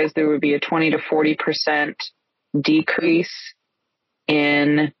rise, there would be a 20 to 40% decrease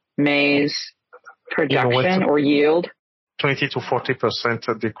in maize production or yield? 20 to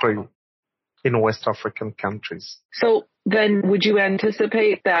 40% decrease in West African countries. So then would you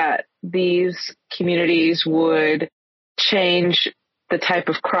anticipate that these communities would change the type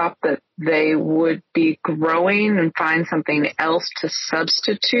of crop that they would be growing and find something else to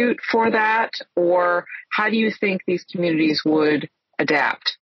substitute for that? Or how do you think these communities would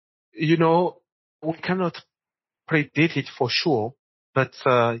adapt? We cannot predict it for sure, but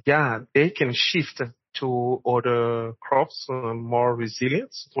they can shift to other crops more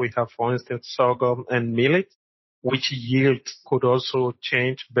resilient. We have, for instance, sorghum and millet, which yield could also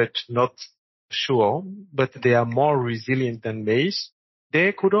change, but not sure, but they are more resilient than maize.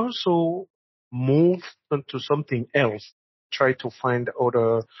 They could also move into something else, try to find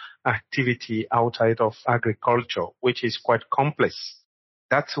other activity outside of agriculture, which is quite complex.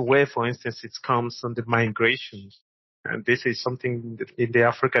 That's where, for instance, it comes on the migrations. And this is something that in the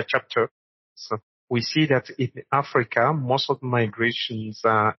Africa chapter. So we see that in Africa, most of the migrations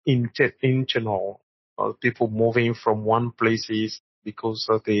are internal, people moving from one places because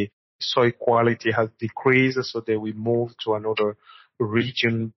of the soil quality has decreased, so they will move to another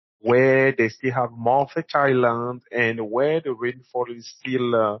region where they still have more fertile land and where the rainfall is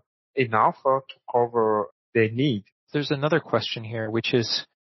still enough to cover their need. There's another question here, which is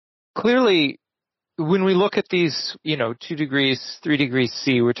clearly when we look at these, 2 degrees, 3 degrees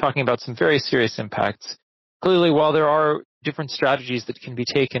C, we're talking about some very serious impacts. Clearly, while there are different strategies that can be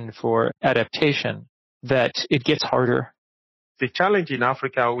taken for adaptation, that it gets harder. The challenge in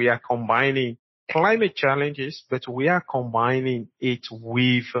Africa, we are combining climate challenges, but we are combining it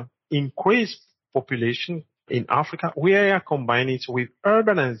with increased population in Africa. We are combining it with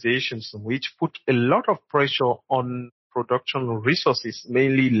urbanizations, which put a lot of pressure on production resources,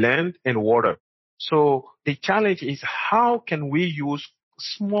 mainly land and water. So the challenge is how can we use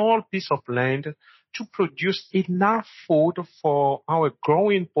small piece of land to produce enough food for our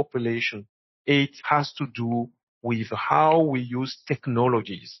growing population? It has to do with how we use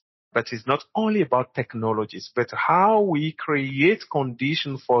technologies. But it's not only about technologies, but how we create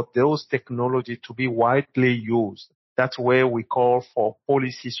conditions for those technologies to be widely used. That's where we call for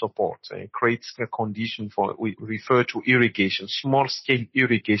policy support and create a condition for, we refer to irrigation, small scale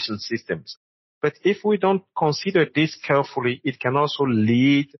irrigation systems. But if we don't consider this carefully, it can also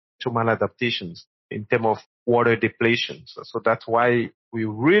lead to maladaptations in terms of water depletion. So that's why we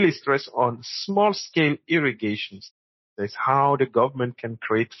really stress on small scale irrigations. That's how the government can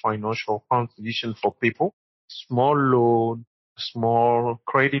create financial conditions for people, small loan, small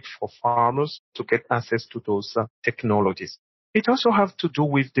credit for farmers to get access to those technologies. It also has to do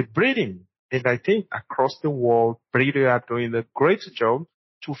with the breeding. And I think across the world, breeders are doing a great job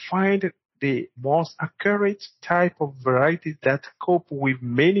to find the most accurate type of variety that cope with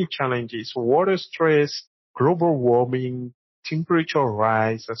many challenges, water stress, global warming, temperature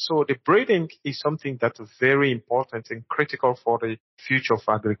rise. So the breeding is something that is very important and critical for the future of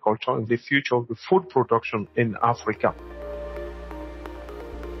agriculture and the future of the food production in Africa.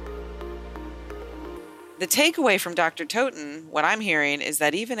 The takeaway from Dr. Toten, what I'm hearing is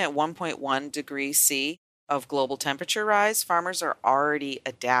that even at 1.1 degrees C of global temperature rise, farmers are already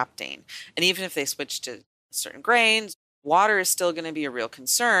adapting. And even if they switch to certain grains, water is still going to be a real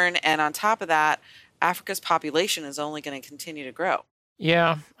concern. And on top of that, Africa's population is only going to continue to grow.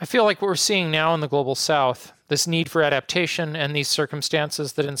 Yeah, I feel like what we're seeing now in the global south, this need for adaptation and these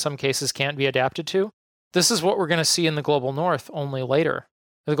circumstances that in some cases can't be adapted to, this is what we're going to see in the global north only later.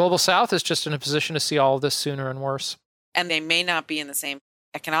 The global south is just in a position to see all of this sooner and worse. And they may not be in the same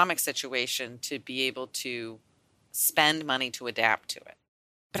economic situation to be able to spend money to adapt to it.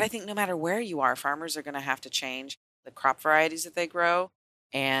 But I think no matter where you are, farmers are going to have to change the crop varieties that they grow.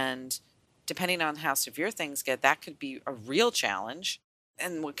 And depending on how severe things get, that could be a real challenge.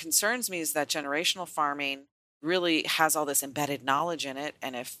 And what concerns me is that generational farming really has all this embedded knowledge in it.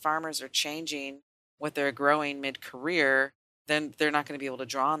 And if farmers are changing what they're growing mid-career, then they're not going to be able to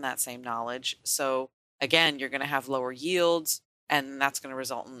draw on that same knowledge. So again, you're going to have lower yields, and that's going to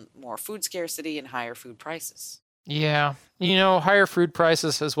result in more food scarcity and higher food prices. Yeah, higher food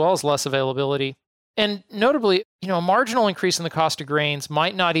prices as well as less availability. And notably, a marginal increase in the cost of grains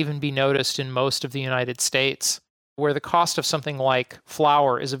might not even be noticed in most of the United States, where the cost of something like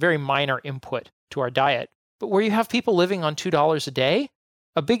flour is a very minor input to our diet. But where you have people living on $2 a day,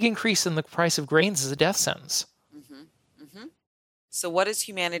 a big increase in the price of grains is a death sentence. So what does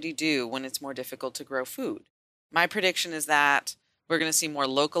humanity do when it's more difficult to grow food? My prediction is that we're going to see more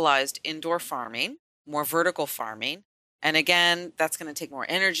localized indoor farming, more vertical farming. And again, that's going to take more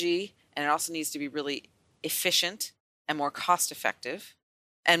energy, and it also needs to be really efficient and more cost effective.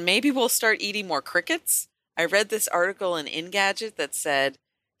 And maybe we'll start eating more crickets. I read this article in Engadget that said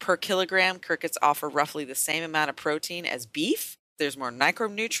per kilogram, crickets offer roughly the same amount of protein as beef. There's more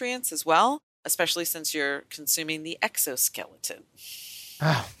micronutrients as well, especially since you're consuming the exoskeleton.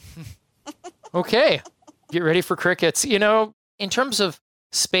 Okay, get ready for crickets. In terms of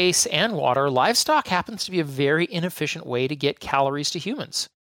space and water, livestock happens to be a very inefficient way to get calories to humans.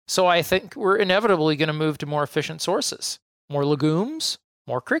 So I think we're inevitably going to move to more efficient sources. More legumes,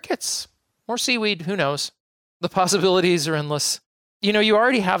 more crickets, more seaweed, who knows? The possibilities are endless. You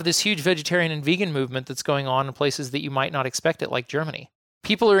already have this huge vegetarian and vegan movement that's going on in places that you might not expect it, like Germany.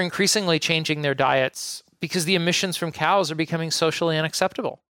 People are increasingly changing their diets because the emissions from cows are becoming socially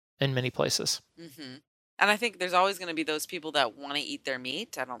unacceptable in many places. Mm-hmm. And I think there's always going to be those people that want to eat their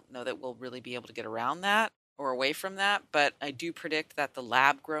meat. I don't know that we'll really be able to get around that, or away from that, but I do predict that the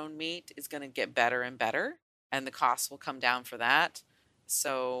lab grown meat is going to get better and better, and the costs will come down for that.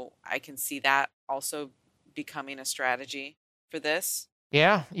 So I can see that also becoming a strategy for this.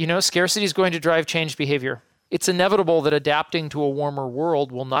 Yeah, scarcity is going to drive change behavior. It's inevitable that adapting to a warmer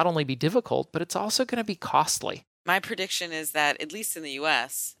world will not only be difficult, but it's also going to be costly. My prediction is that, at least in the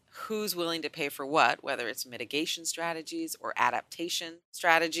US, who's willing to pay for what, whether it's mitigation strategies or adaptation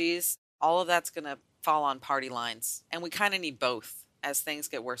strategies, all of that's going to fall on party lines. And we kind of need both as things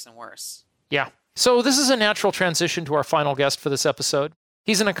get worse and worse. Yeah. So this is a natural transition to our final guest for this episode.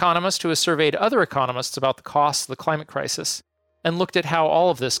 He's an economist who has surveyed other economists about the costs of the climate crisis and looked at how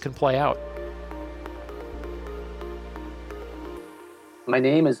all of this can play out. My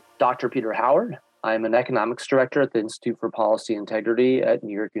name is Dr. Peter Howard. I'm an economics director at the Institute for Policy Integrity at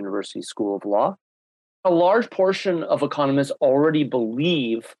New York University School of Law. A large portion of economists already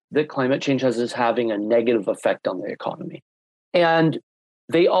believe that climate change is having a negative effect on the economy. And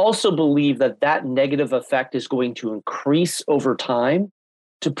they also believe that that negative effect is going to increase over time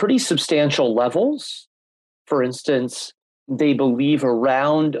to pretty substantial levels. For instance, they believe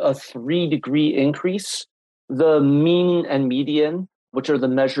around a 3-degree increase, the mean and median, which are the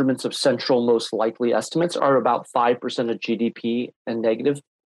measurements of central most likely estimates, are about 5% of GDP and negative,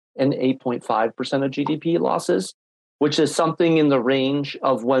 and 8.5% of GDP losses, which is something in the range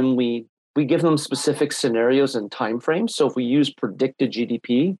of when we give them specific scenarios and timeframes. So if we use predicted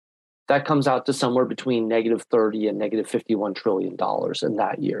GDP, that comes out to somewhere between negative 30 and negative $51 trillion in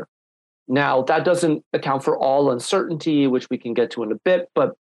that year. Now, that doesn't account for all uncertainty, which we can get to in a bit,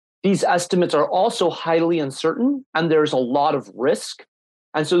 but these estimates are also highly uncertain, and there's a lot of risk.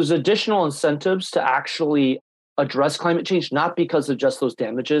 And so there's additional incentives to actually address climate change, not because of just those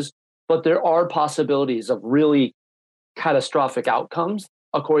damages, but there are possibilities of really catastrophic outcomes,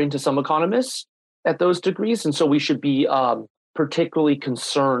 according to some economists, at those degrees. And so we should be particularly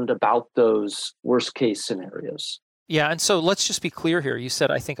concerned about those worst case scenarios. Yeah, and so let's just be clear here. You said,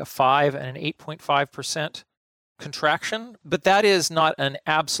 I think, a 5 and an 8.5% contraction, but that is not an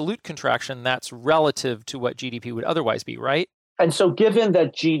absolute contraction. That's relative to what GDP would otherwise be, right? And so given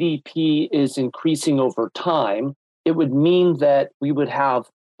that GDP is increasing over time, it would mean that we would have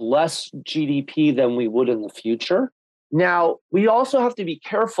less GDP than we would in the future. Now, we also have to be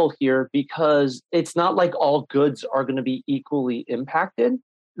careful here because it's not like all goods are going to be equally impacted.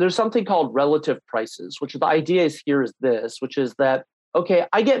 There's something called relative prices, which the idea is here is this, which is that, okay,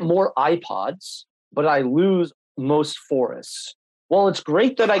 I get more iPods, but I lose most forests. Well, it's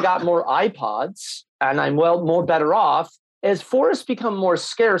great that I got more iPods and I'm more better off. As forests become more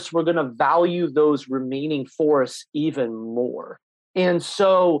scarce, we're going to value those remaining forests even more. And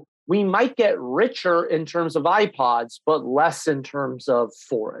so we might get richer in terms of iPods, but less in terms of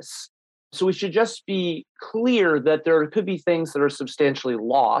forests. So we should just be clear that there could be things that are substantially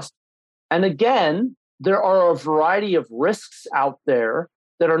lost. And again, there are a variety of risks out there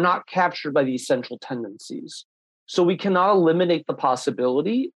that are not captured by these central tendencies. So we cannot eliminate the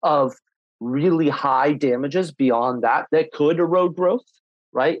possibility of really high damages beyond that could erode growth,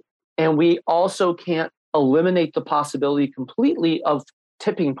 right? And we also can't eliminate the possibility completely of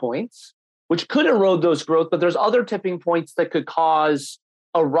tipping points, which could erode those growth, but there's other tipping points that could cause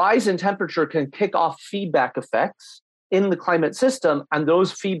a rise in temperature can kick off feedback effects in the climate system, and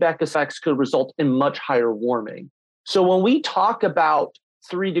those feedback effects could result in much higher warming. So when we talk about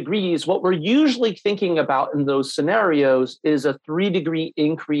 3 degrees, what we're usually thinking about in those scenarios is a 3-degree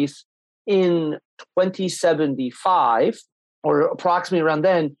increase in 2075, or approximately around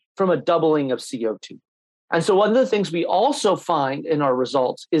then, from a doubling of CO2. And so one of the things we also find in our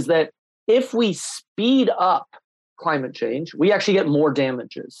results is that if we speed up climate change, we actually get more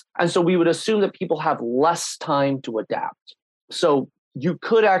damages. And so we would assume that people have less time to adapt. So you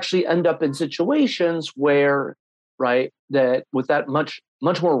could actually end up in situations where, right, that with that much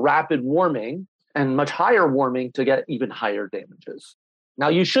more rapid warming and much higher warming to get even higher damages. Now,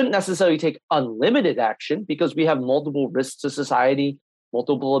 you shouldn't necessarily take unlimited action because we have multiple risks to society,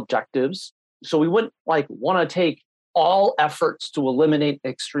 multiple objectives. So we wouldn't want to take all efforts to eliminate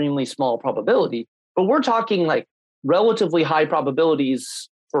extremely small probability, but we're talking relatively high probabilities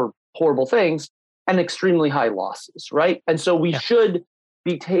for horrible things and extremely high losses, right? And so we should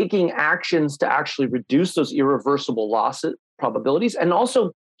be taking actions to actually reduce those irreversible loss probabilities. And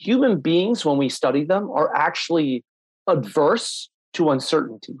also human beings, when we study them, are actually adverse to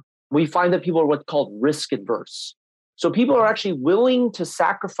uncertainty. We find that people are what's called risk adverse. So people are actually willing to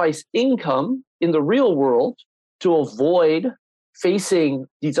sacrifice income in the real world to avoid facing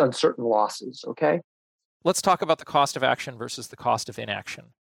these uncertain losses, okay? Let's talk about the cost of action versus the cost of inaction.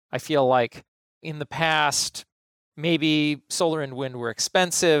 I feel like in the past, maybe solar and wind were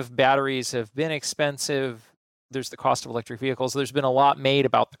expensive, batteries have been expensive, there's the cost of electric vehicles. There's been a lot made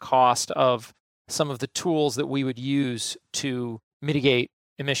about the cost of some of the tools that we would use to mitigate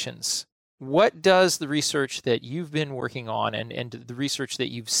emissions. What does the research that you've been working on and the research that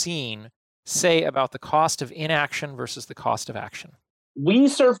you've seen say about the cost of inaction versus the cost of action? We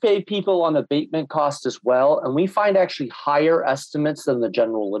survey people on abatement cost as well, and we find actually higher estimates than the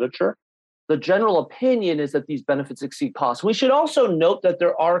general literature. The general opinion is that these benefits exceed costs. We should also note that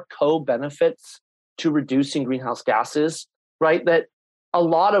there are co-benefits to reducing greenhouse gases, right? That a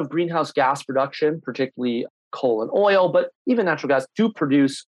lot of greenhouse gas production, particularly coal and oil, but even natural gas, do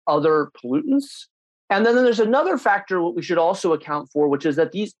produce other pollutants. And then there's another factor what we should also account for, which is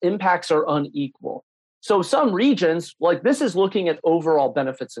that these impacts are unequal. So some regions, like this is looking at overall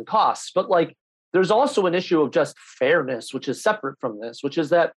benefits and costs, but like there's also an issue of just fairness, which is separate from this, which is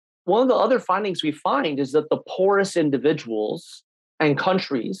that one of the other findings we find is that the poorest individuals and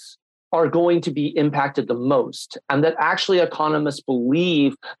countries are going to be impacted the most, and that actually economists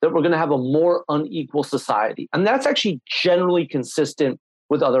believe that we're going to have a more unequal society. And that's actually generally consistent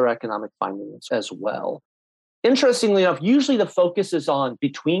with other economic findings as well. Interestingly enough, usually the focus is on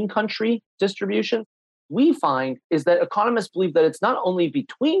between country distribution. We find is that economists believe that it's not only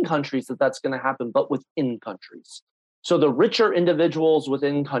between countries that that's going to happen, but within countries. So the richer individuals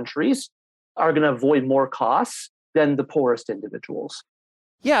within countries are going to avoid more costs than the poorest individuals.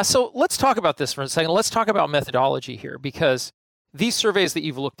 Yeah, so let's talk about this for a second. Let's talk about methodology here, because these surveys that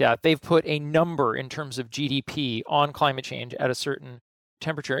you've looked at, they've put a number in terms of GDP on climate change at a certain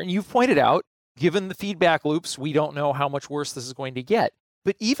temperature. And you've pointed out, given the feedback loops, we don't know how much worse this is going to get.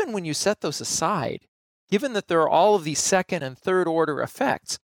 But even when you set those aside, given that there are all of these second and third order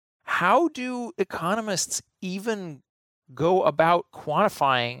effects, how do economists even go about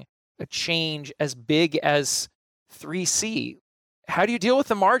quantifying a change as big as 3C? How do you deal with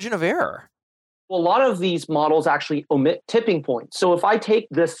the margin of error? Well, a lot of these models actually omit tipping points. So if I take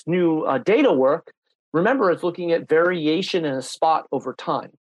this new data work, remember it's looking at variation in a spot over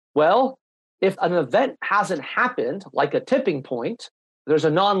time. Well, if an event hasn't happened, like a tipping point, there's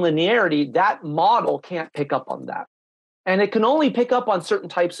a nonlinearity, that model can't pick up on that. And it can only pick up on certain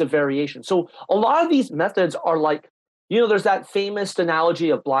types of variation. So a lot of these methods are like, there's that famous analogy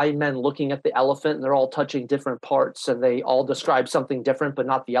of blind men looking at the elephant and they're all touching different parts and they all describe something different, but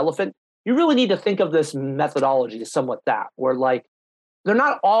not the elephant. You really need to think of this methodology as somewhat that, where like they're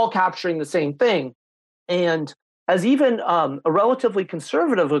not all capturing the same thing. And as even a relatively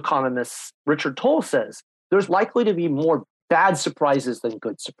conservative economist, Richard Tol, says, there's likely to be more bad surprises than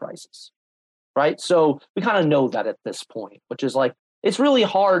good surprises, right? So we kind of know that at this point, which is like, it's really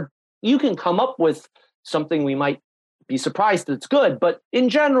hard. You can come up with something we might be surprised that it's good, but in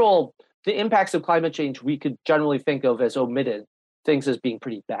general, the impacts of climate change we could generally think of as omitted things as being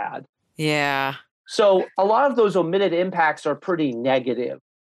pretty bad. Yeah. So a lot of those omitted impacts are pretty negative.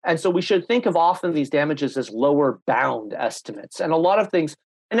 And so we should think of often these damages as lower bound estimates. And a lot of things,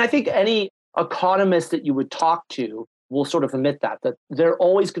 and I think any economist that you would talk to will sort of admit that they're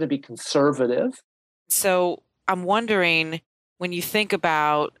always going to be conservative. So I'm wondering, when you think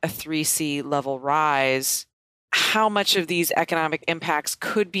about a 3C level rise, how much of these economic impacts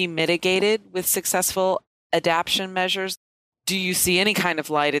could be mitigated with successful adaptation measures? Do you see any kind of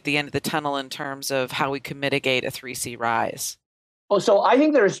light at the end of the tunnel in terms of how we could mitigate a 3C rise? Oh, so I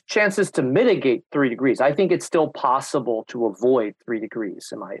think there's chances to mitigate 3 degrees. I think it's still possible to avoid 3 degrees,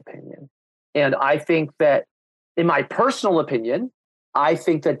 in my opinion. And I think that, in my personal opinion, I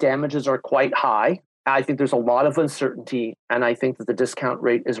think that damages are quite high. I think there's a lot of uncertainty, and I think that the discount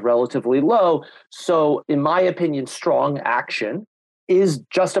rate is relatively low. So, in my opinion, strong action is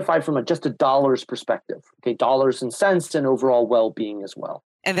justified from just a dollars perspective. Okay, dollars and cents and overall well-being as well.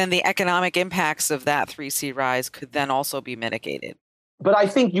 And then the economic impacts of that 3C rise could then also be mitigated. But I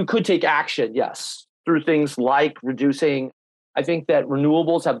think you could take action, yes, through things like reducing. I think that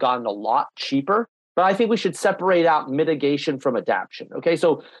renewables have gotten a lot cheaper, but I think we should separate out mitigation from adaptation. Okay,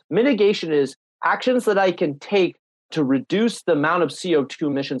 so mitigation is actions that I can take to reduce the amount of CO2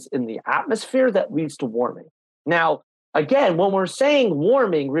 emissions in the atmosphere that leads to warming. Now, again, when we're saying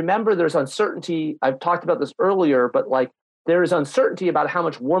warming, remember there's uncertainty. I've talked about this earlier, but like there is uncertainty about how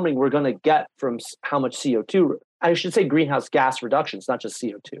much warming we're going to get from how much CO2. I should say greenhouse gas reductions, not just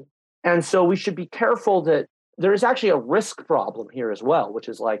CO2. And so we should be careful that there is actually a risk problem here as well, which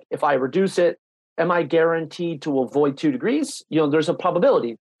is like, if I reduce it, am I guaranteed to avoid 2 degrees? There's a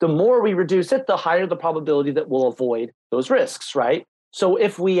probability. The more we reduce it, the higher the probability that we'll avoid those risks, right? So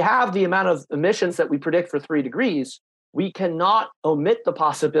if we have the amount of emissions that we predict for 3 degrees, we cannot omit the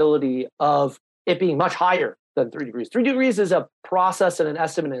possibility of it being much higher than 3 degrees. 3 degrees is a process and an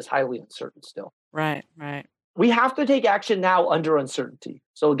estimate and is highly uncertain still. Right, right. We have to take action now under uncertainty.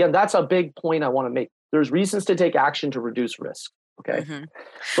 So again, that's a big point I want to make. There's reasons to take action to reduce risk. Okay. Mm-hmm.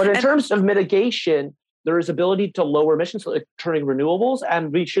 But in terms of mitigation, there is ability to lower emissions, like turning renewables.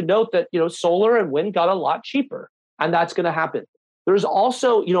 And we should note that, solar and wind got a lot cheaper, and that's going to happen. There's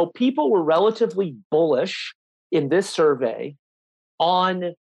also, people were relatively bullish in this survey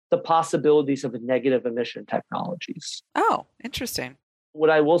on the possibilities of negative emission technologies. Oh, interesting.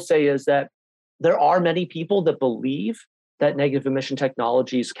 What I will say is that there are many people that believe that negative emission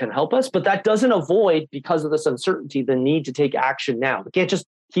technologies can help us, but that doesn't avoid, because of this uncertainty, the need to take action now. We can't just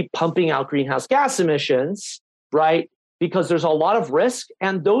keep pumping out greenhouse gas emissions, right? Because there's a lot of risk,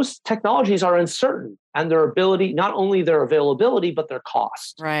 and those technologies are uncertain, and their ability, not only their availability, but their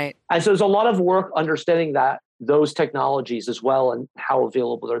cost. Right. And so there's a lot of work understanding that those technologies as well and how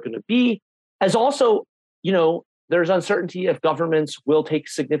available they're going to be. As also, there's uncertainty if governments will take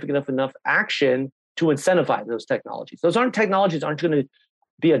significant enough action to incentivize those technologies. Those technologies aren't going to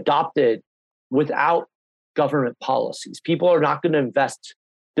be adopted without government policies. People are not going to invest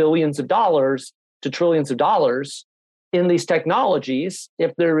billions of dollars to trillions of dollars in these technologies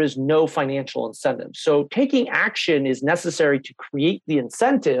if there is no financial incentive. So taking action is necessary to create the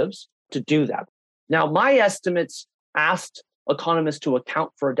incentives to do that. Now, my estimates asked economists to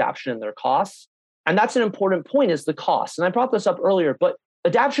account for adaptation and their costs. And that's an important point, is the cost. And I brought this up earlier, but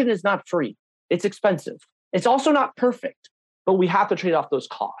adaptation is not free. It's expensive. It's also not perfect, but we have to trade off those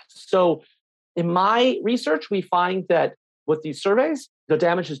costs. So in my research, we find that with these surveys, the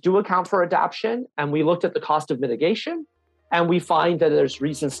damages do account for adaptation, and we looked at the cost of mitigation, and we find that there's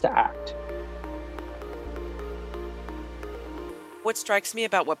reasons to act. What strikes me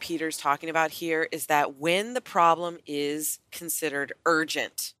about what Peter's talking about here is that when the problem is considered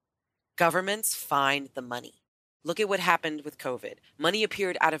urgent, governments find the money. Look at what happened with COVID. Money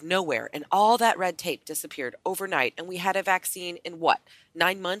appeared out of nowhere, and all that red tape disappeared overnight, and we had a vaccine in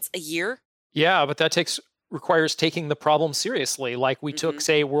 9 months, a year? Yeah, but that requires taking the problem seriously, like we took,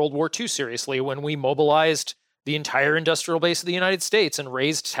 say, World War II seriously when we mobilized the entire industrial base of the United States and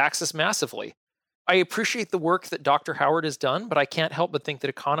raised taxes massively. I appreciate the work that Dr. Howard has done, but I can't help but think that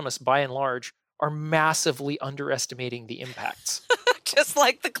economists, by and large, are massively underestimating the impacts. Just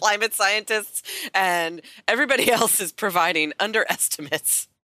like the climate scientists and everybody else is providing underestimates.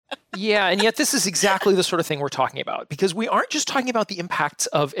 Yeah, and yet this is exactly the sort of thing we're talking about, because we aren't just talking about the impacts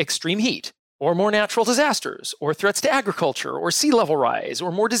of extreme heat, or more natural disasters, or threats to agriculture, or sea level rise,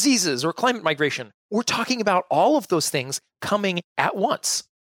 or more diseases, or climate migration. We're talking about all of those things coming at once.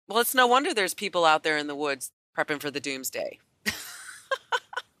 Well, it's no wonder there's people out there in the woods prepping for the doomsday.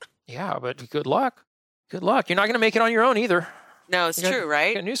 Yeah, but good luck. Good luck. You're not going to make it on your own either. No, it's true,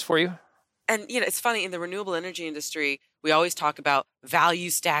 right? Got news for you. And, it's funny, in the renewable energy industry, we always talk about value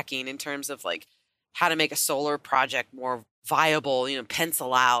stacking in terms of how to make a solar project more viable,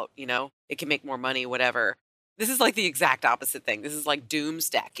 pencil out, it can make more money, whatever. This is the exact opposite thing. This is doom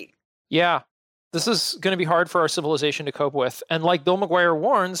stacking. Yeah, this is going to be hard for our civilization to cope with. And like Bill McGuire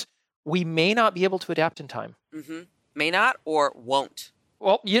warns, we may not be able to adapt in time. Mm-hmm. May not or won't.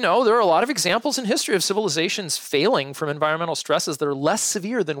 Well, there are a lot of examples in history of civilizations failing from environmental stresses that are less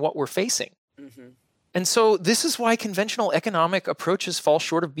severe than what we're facing. Mm-hmm. And so this is why conventional economic approaches fall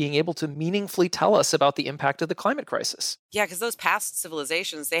short of being able to meaningfully tell us about the impact of the climate crisis. Yeah, because those past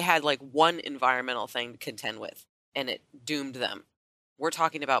civilizations, they had one environmental thing to contend with, and it doomed them. We're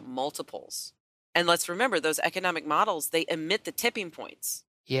talking about multiples. And let's remember, those economic models, they omit the tipping points.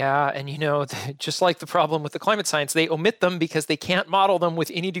 Yeah, and just like the problem with the climate science, they omit them because they can't model them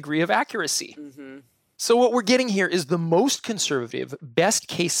with any degree of accuracy. Mm-hmm. So what we're getting here is the most conservative, best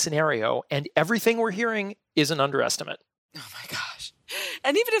case scenario, and everything we're hearing is an underestimate. Oh my gosh.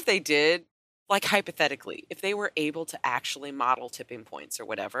 And even if they did, hypothetically, if they were able to actually model tipping points or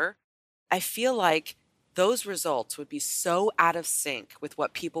whatever, I feel like those results would be so out of sync with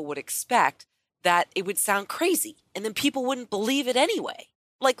what people would expect that it would sound crazy, and then people wouldn't believe it anyway.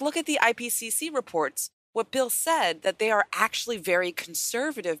 Look at the IPCC reports. What Bill said, that they are actually very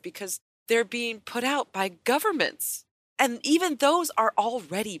conservative because they're being put out by governments. And even those are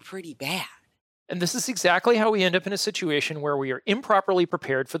already pretty bad. And this is exactly how we end up in a situation where we are improperly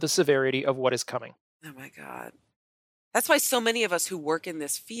prepared for the severity of what is coming. Oh my God. That's why so many of us who work in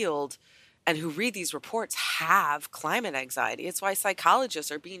this field and who read these reports have climate anxiety. It's why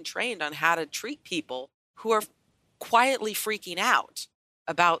psychologists are being trained on how to treat people who are quietly freaking out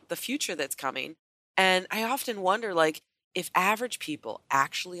about the future that's coming. And I often wonder, if average people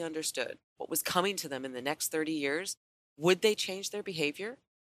actually understood what was coming to them in the next 30 years, would they change their behavior?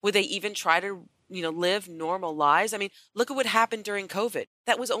 Would they even try to, live normal lives? I mean, look at what happened during COVID.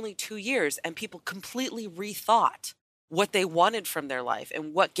 That was only 2 years, and people completely rethought what they wanted from their life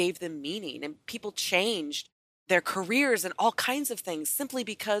and what gave them meaning. And people changed their careers and all kinds of things simply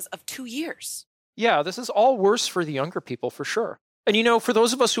because of 2 years. Yeah, this is all worse for the younger people for sure. And for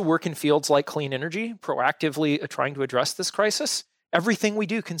those of us who work in fields like clean energy, proactively trying to address this crisis, everything we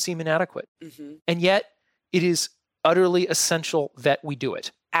do can seem inadequate. Mm-hmm. And yet it is utterly essential that we do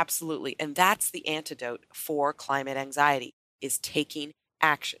it. Absolutely. And that's the antidote for climate anxiety, is taking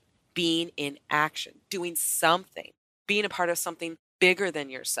action, being in action, doing something, being a part of something bigger than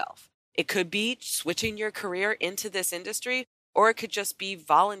yourself. It could be switching your career into this industry, or it could just be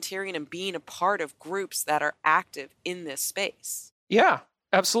volunteering and being a part of groups that are active in this space. Yeah,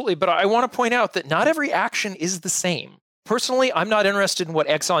 absolutely. But I want to point out that not every action is the same. Personally, I'm not interested in what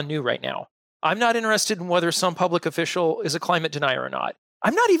Exxon knew right now. I'm not interested in whether some public official is a climate denier or not.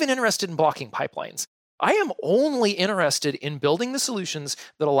 I'm not even interested in blocking pipelines. I am only interested in building the solutions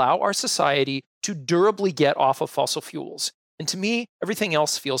that allow our society to durably get off of fossil fuels. And to me, everything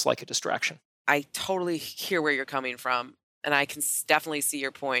else feels like a distraction. I totally hear where you're coming from, and I can definitely see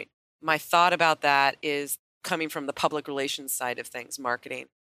your point. My thought about that is coming from the public relations side of things, marketing.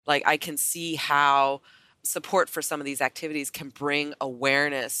 Like, I can see how support for some of these activities can bring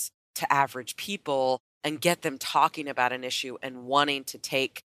awareness to average people and get them talking about an issue and wanting to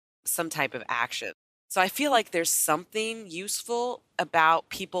take some type of action. So I feel like there's something useful about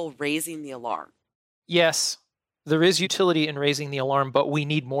people raising the alarm. Yes, there is utility in raising the alarm, but we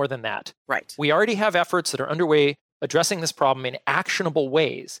need more than that. Right. We already have efforts that are underway addressing this problem in actionable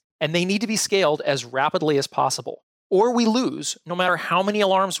ways, and they need to be scaled as rapidly as possible, or we lose no matter how many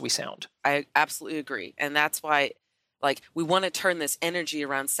alarms we sound. I absolutely agree. And that's why, we want to turn this energy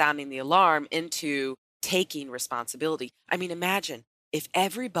around sounding the alarm into taking responsibility. I mean, imagine if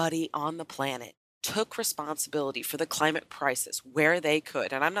everybody on the planet took responsibility for the climate crisis where they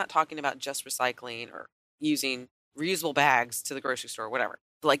could. And I'm not talking about just recycling or using reusable bags to the grocery store or whatever,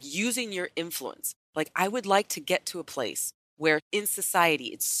 but using your influence. I would like to get to a place where in society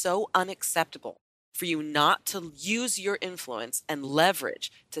it's so unacceptable for you not to use your influence and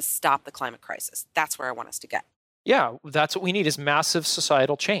leverage to stop the climate crisis. That's where I want us to get. Yeah, that's what we need, is massive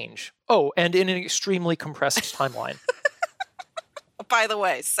societal change. Oh, and in an extremely compressed timeline. By the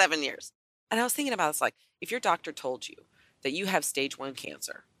way, 7 years. And I was thinking about this, if your doctor told you that you have stage 1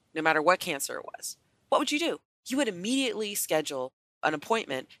 cancer, no matter what cancer it was, what would you do? You would immediately schedule an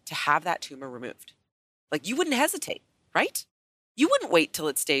appointment to have that tumor removed. You wouldn't hesitate, right? You wouldn't wait till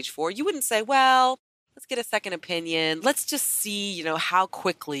it's stage 4. You wouldn't say, well, let's get a second opinion. Let's just see, how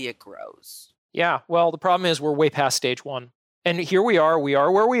quickly it grows. Yeah, well, the problem is we're way past stage 1. And here we are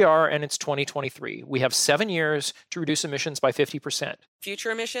where we are, and it's 2023. We have 7 years to reduce emissions by 50%.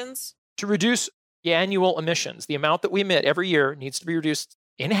 Future emissions? To reduce the annual emissions, the amount that we emit every year needs to be reduced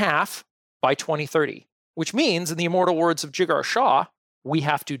in half by 2030, which means, in the immortal words of Jigar Shah, we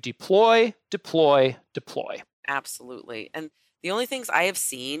have to deploy, deploy, deploy. Absolutely. And the only things I have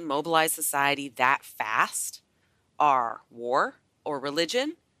seen mobilize society that fast are war or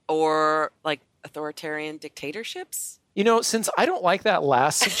religion or authoritarian dictatorships. Since I don't like that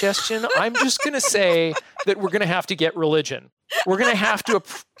last suggestion, I'm just going to say that we're going to have to get religion. We're going to have to...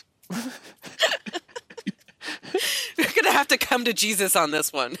 We're going to have to come to Jesus on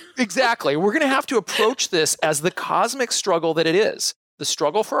this one. Exactly. We're going to have to approach this as the cosmic struggle that it is. The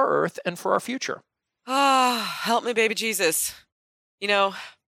struggle for our Earth and for our future. Help me, baby Jesus.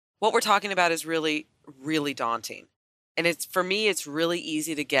 What we're talking about is really, really daunting. And for me, it's really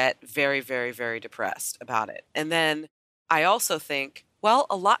easy to get very, very, very depressed about it. And then I also think, well,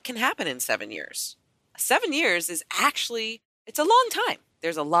 a lot can happen in 7 years. 7 years is actually, it's a long time.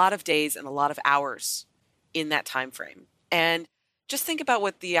 There's a lot of days and a lot of hours in that time frame. And just think about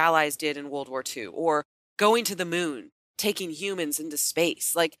what the Allies did in World War II, or going to the moon, taking humans into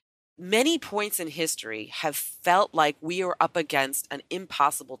space. Many points in history have felt like we are up against an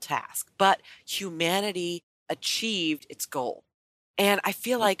impossible task, but humanity achieved its goal. And I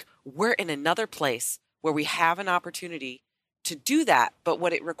feel like we're in another place where we have an opportunity to do that. But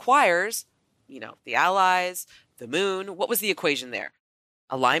what it requires, the Allies, the moon, what was the equation there?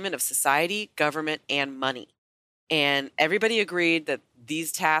 Alignment of society, government, and money. And everybody agreed that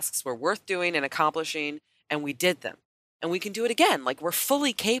these tasks were worth doing and accomplishing, and we did them. And we can do it again. We're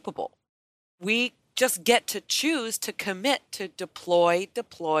fully capable. We just get to choose to commit to deploy,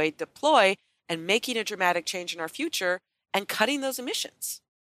 and making a dramatic change in our future and cutting those emissions.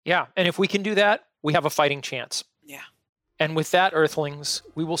 Yeah, and if we can do that, we have a fighting chance. Yeah. And with that, Earthlings,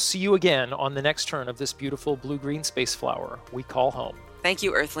 we will see you again on the next turn of this beautiful blue-green space flower we call home. Thank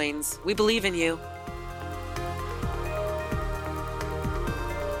you, Earthlings. We believe in you.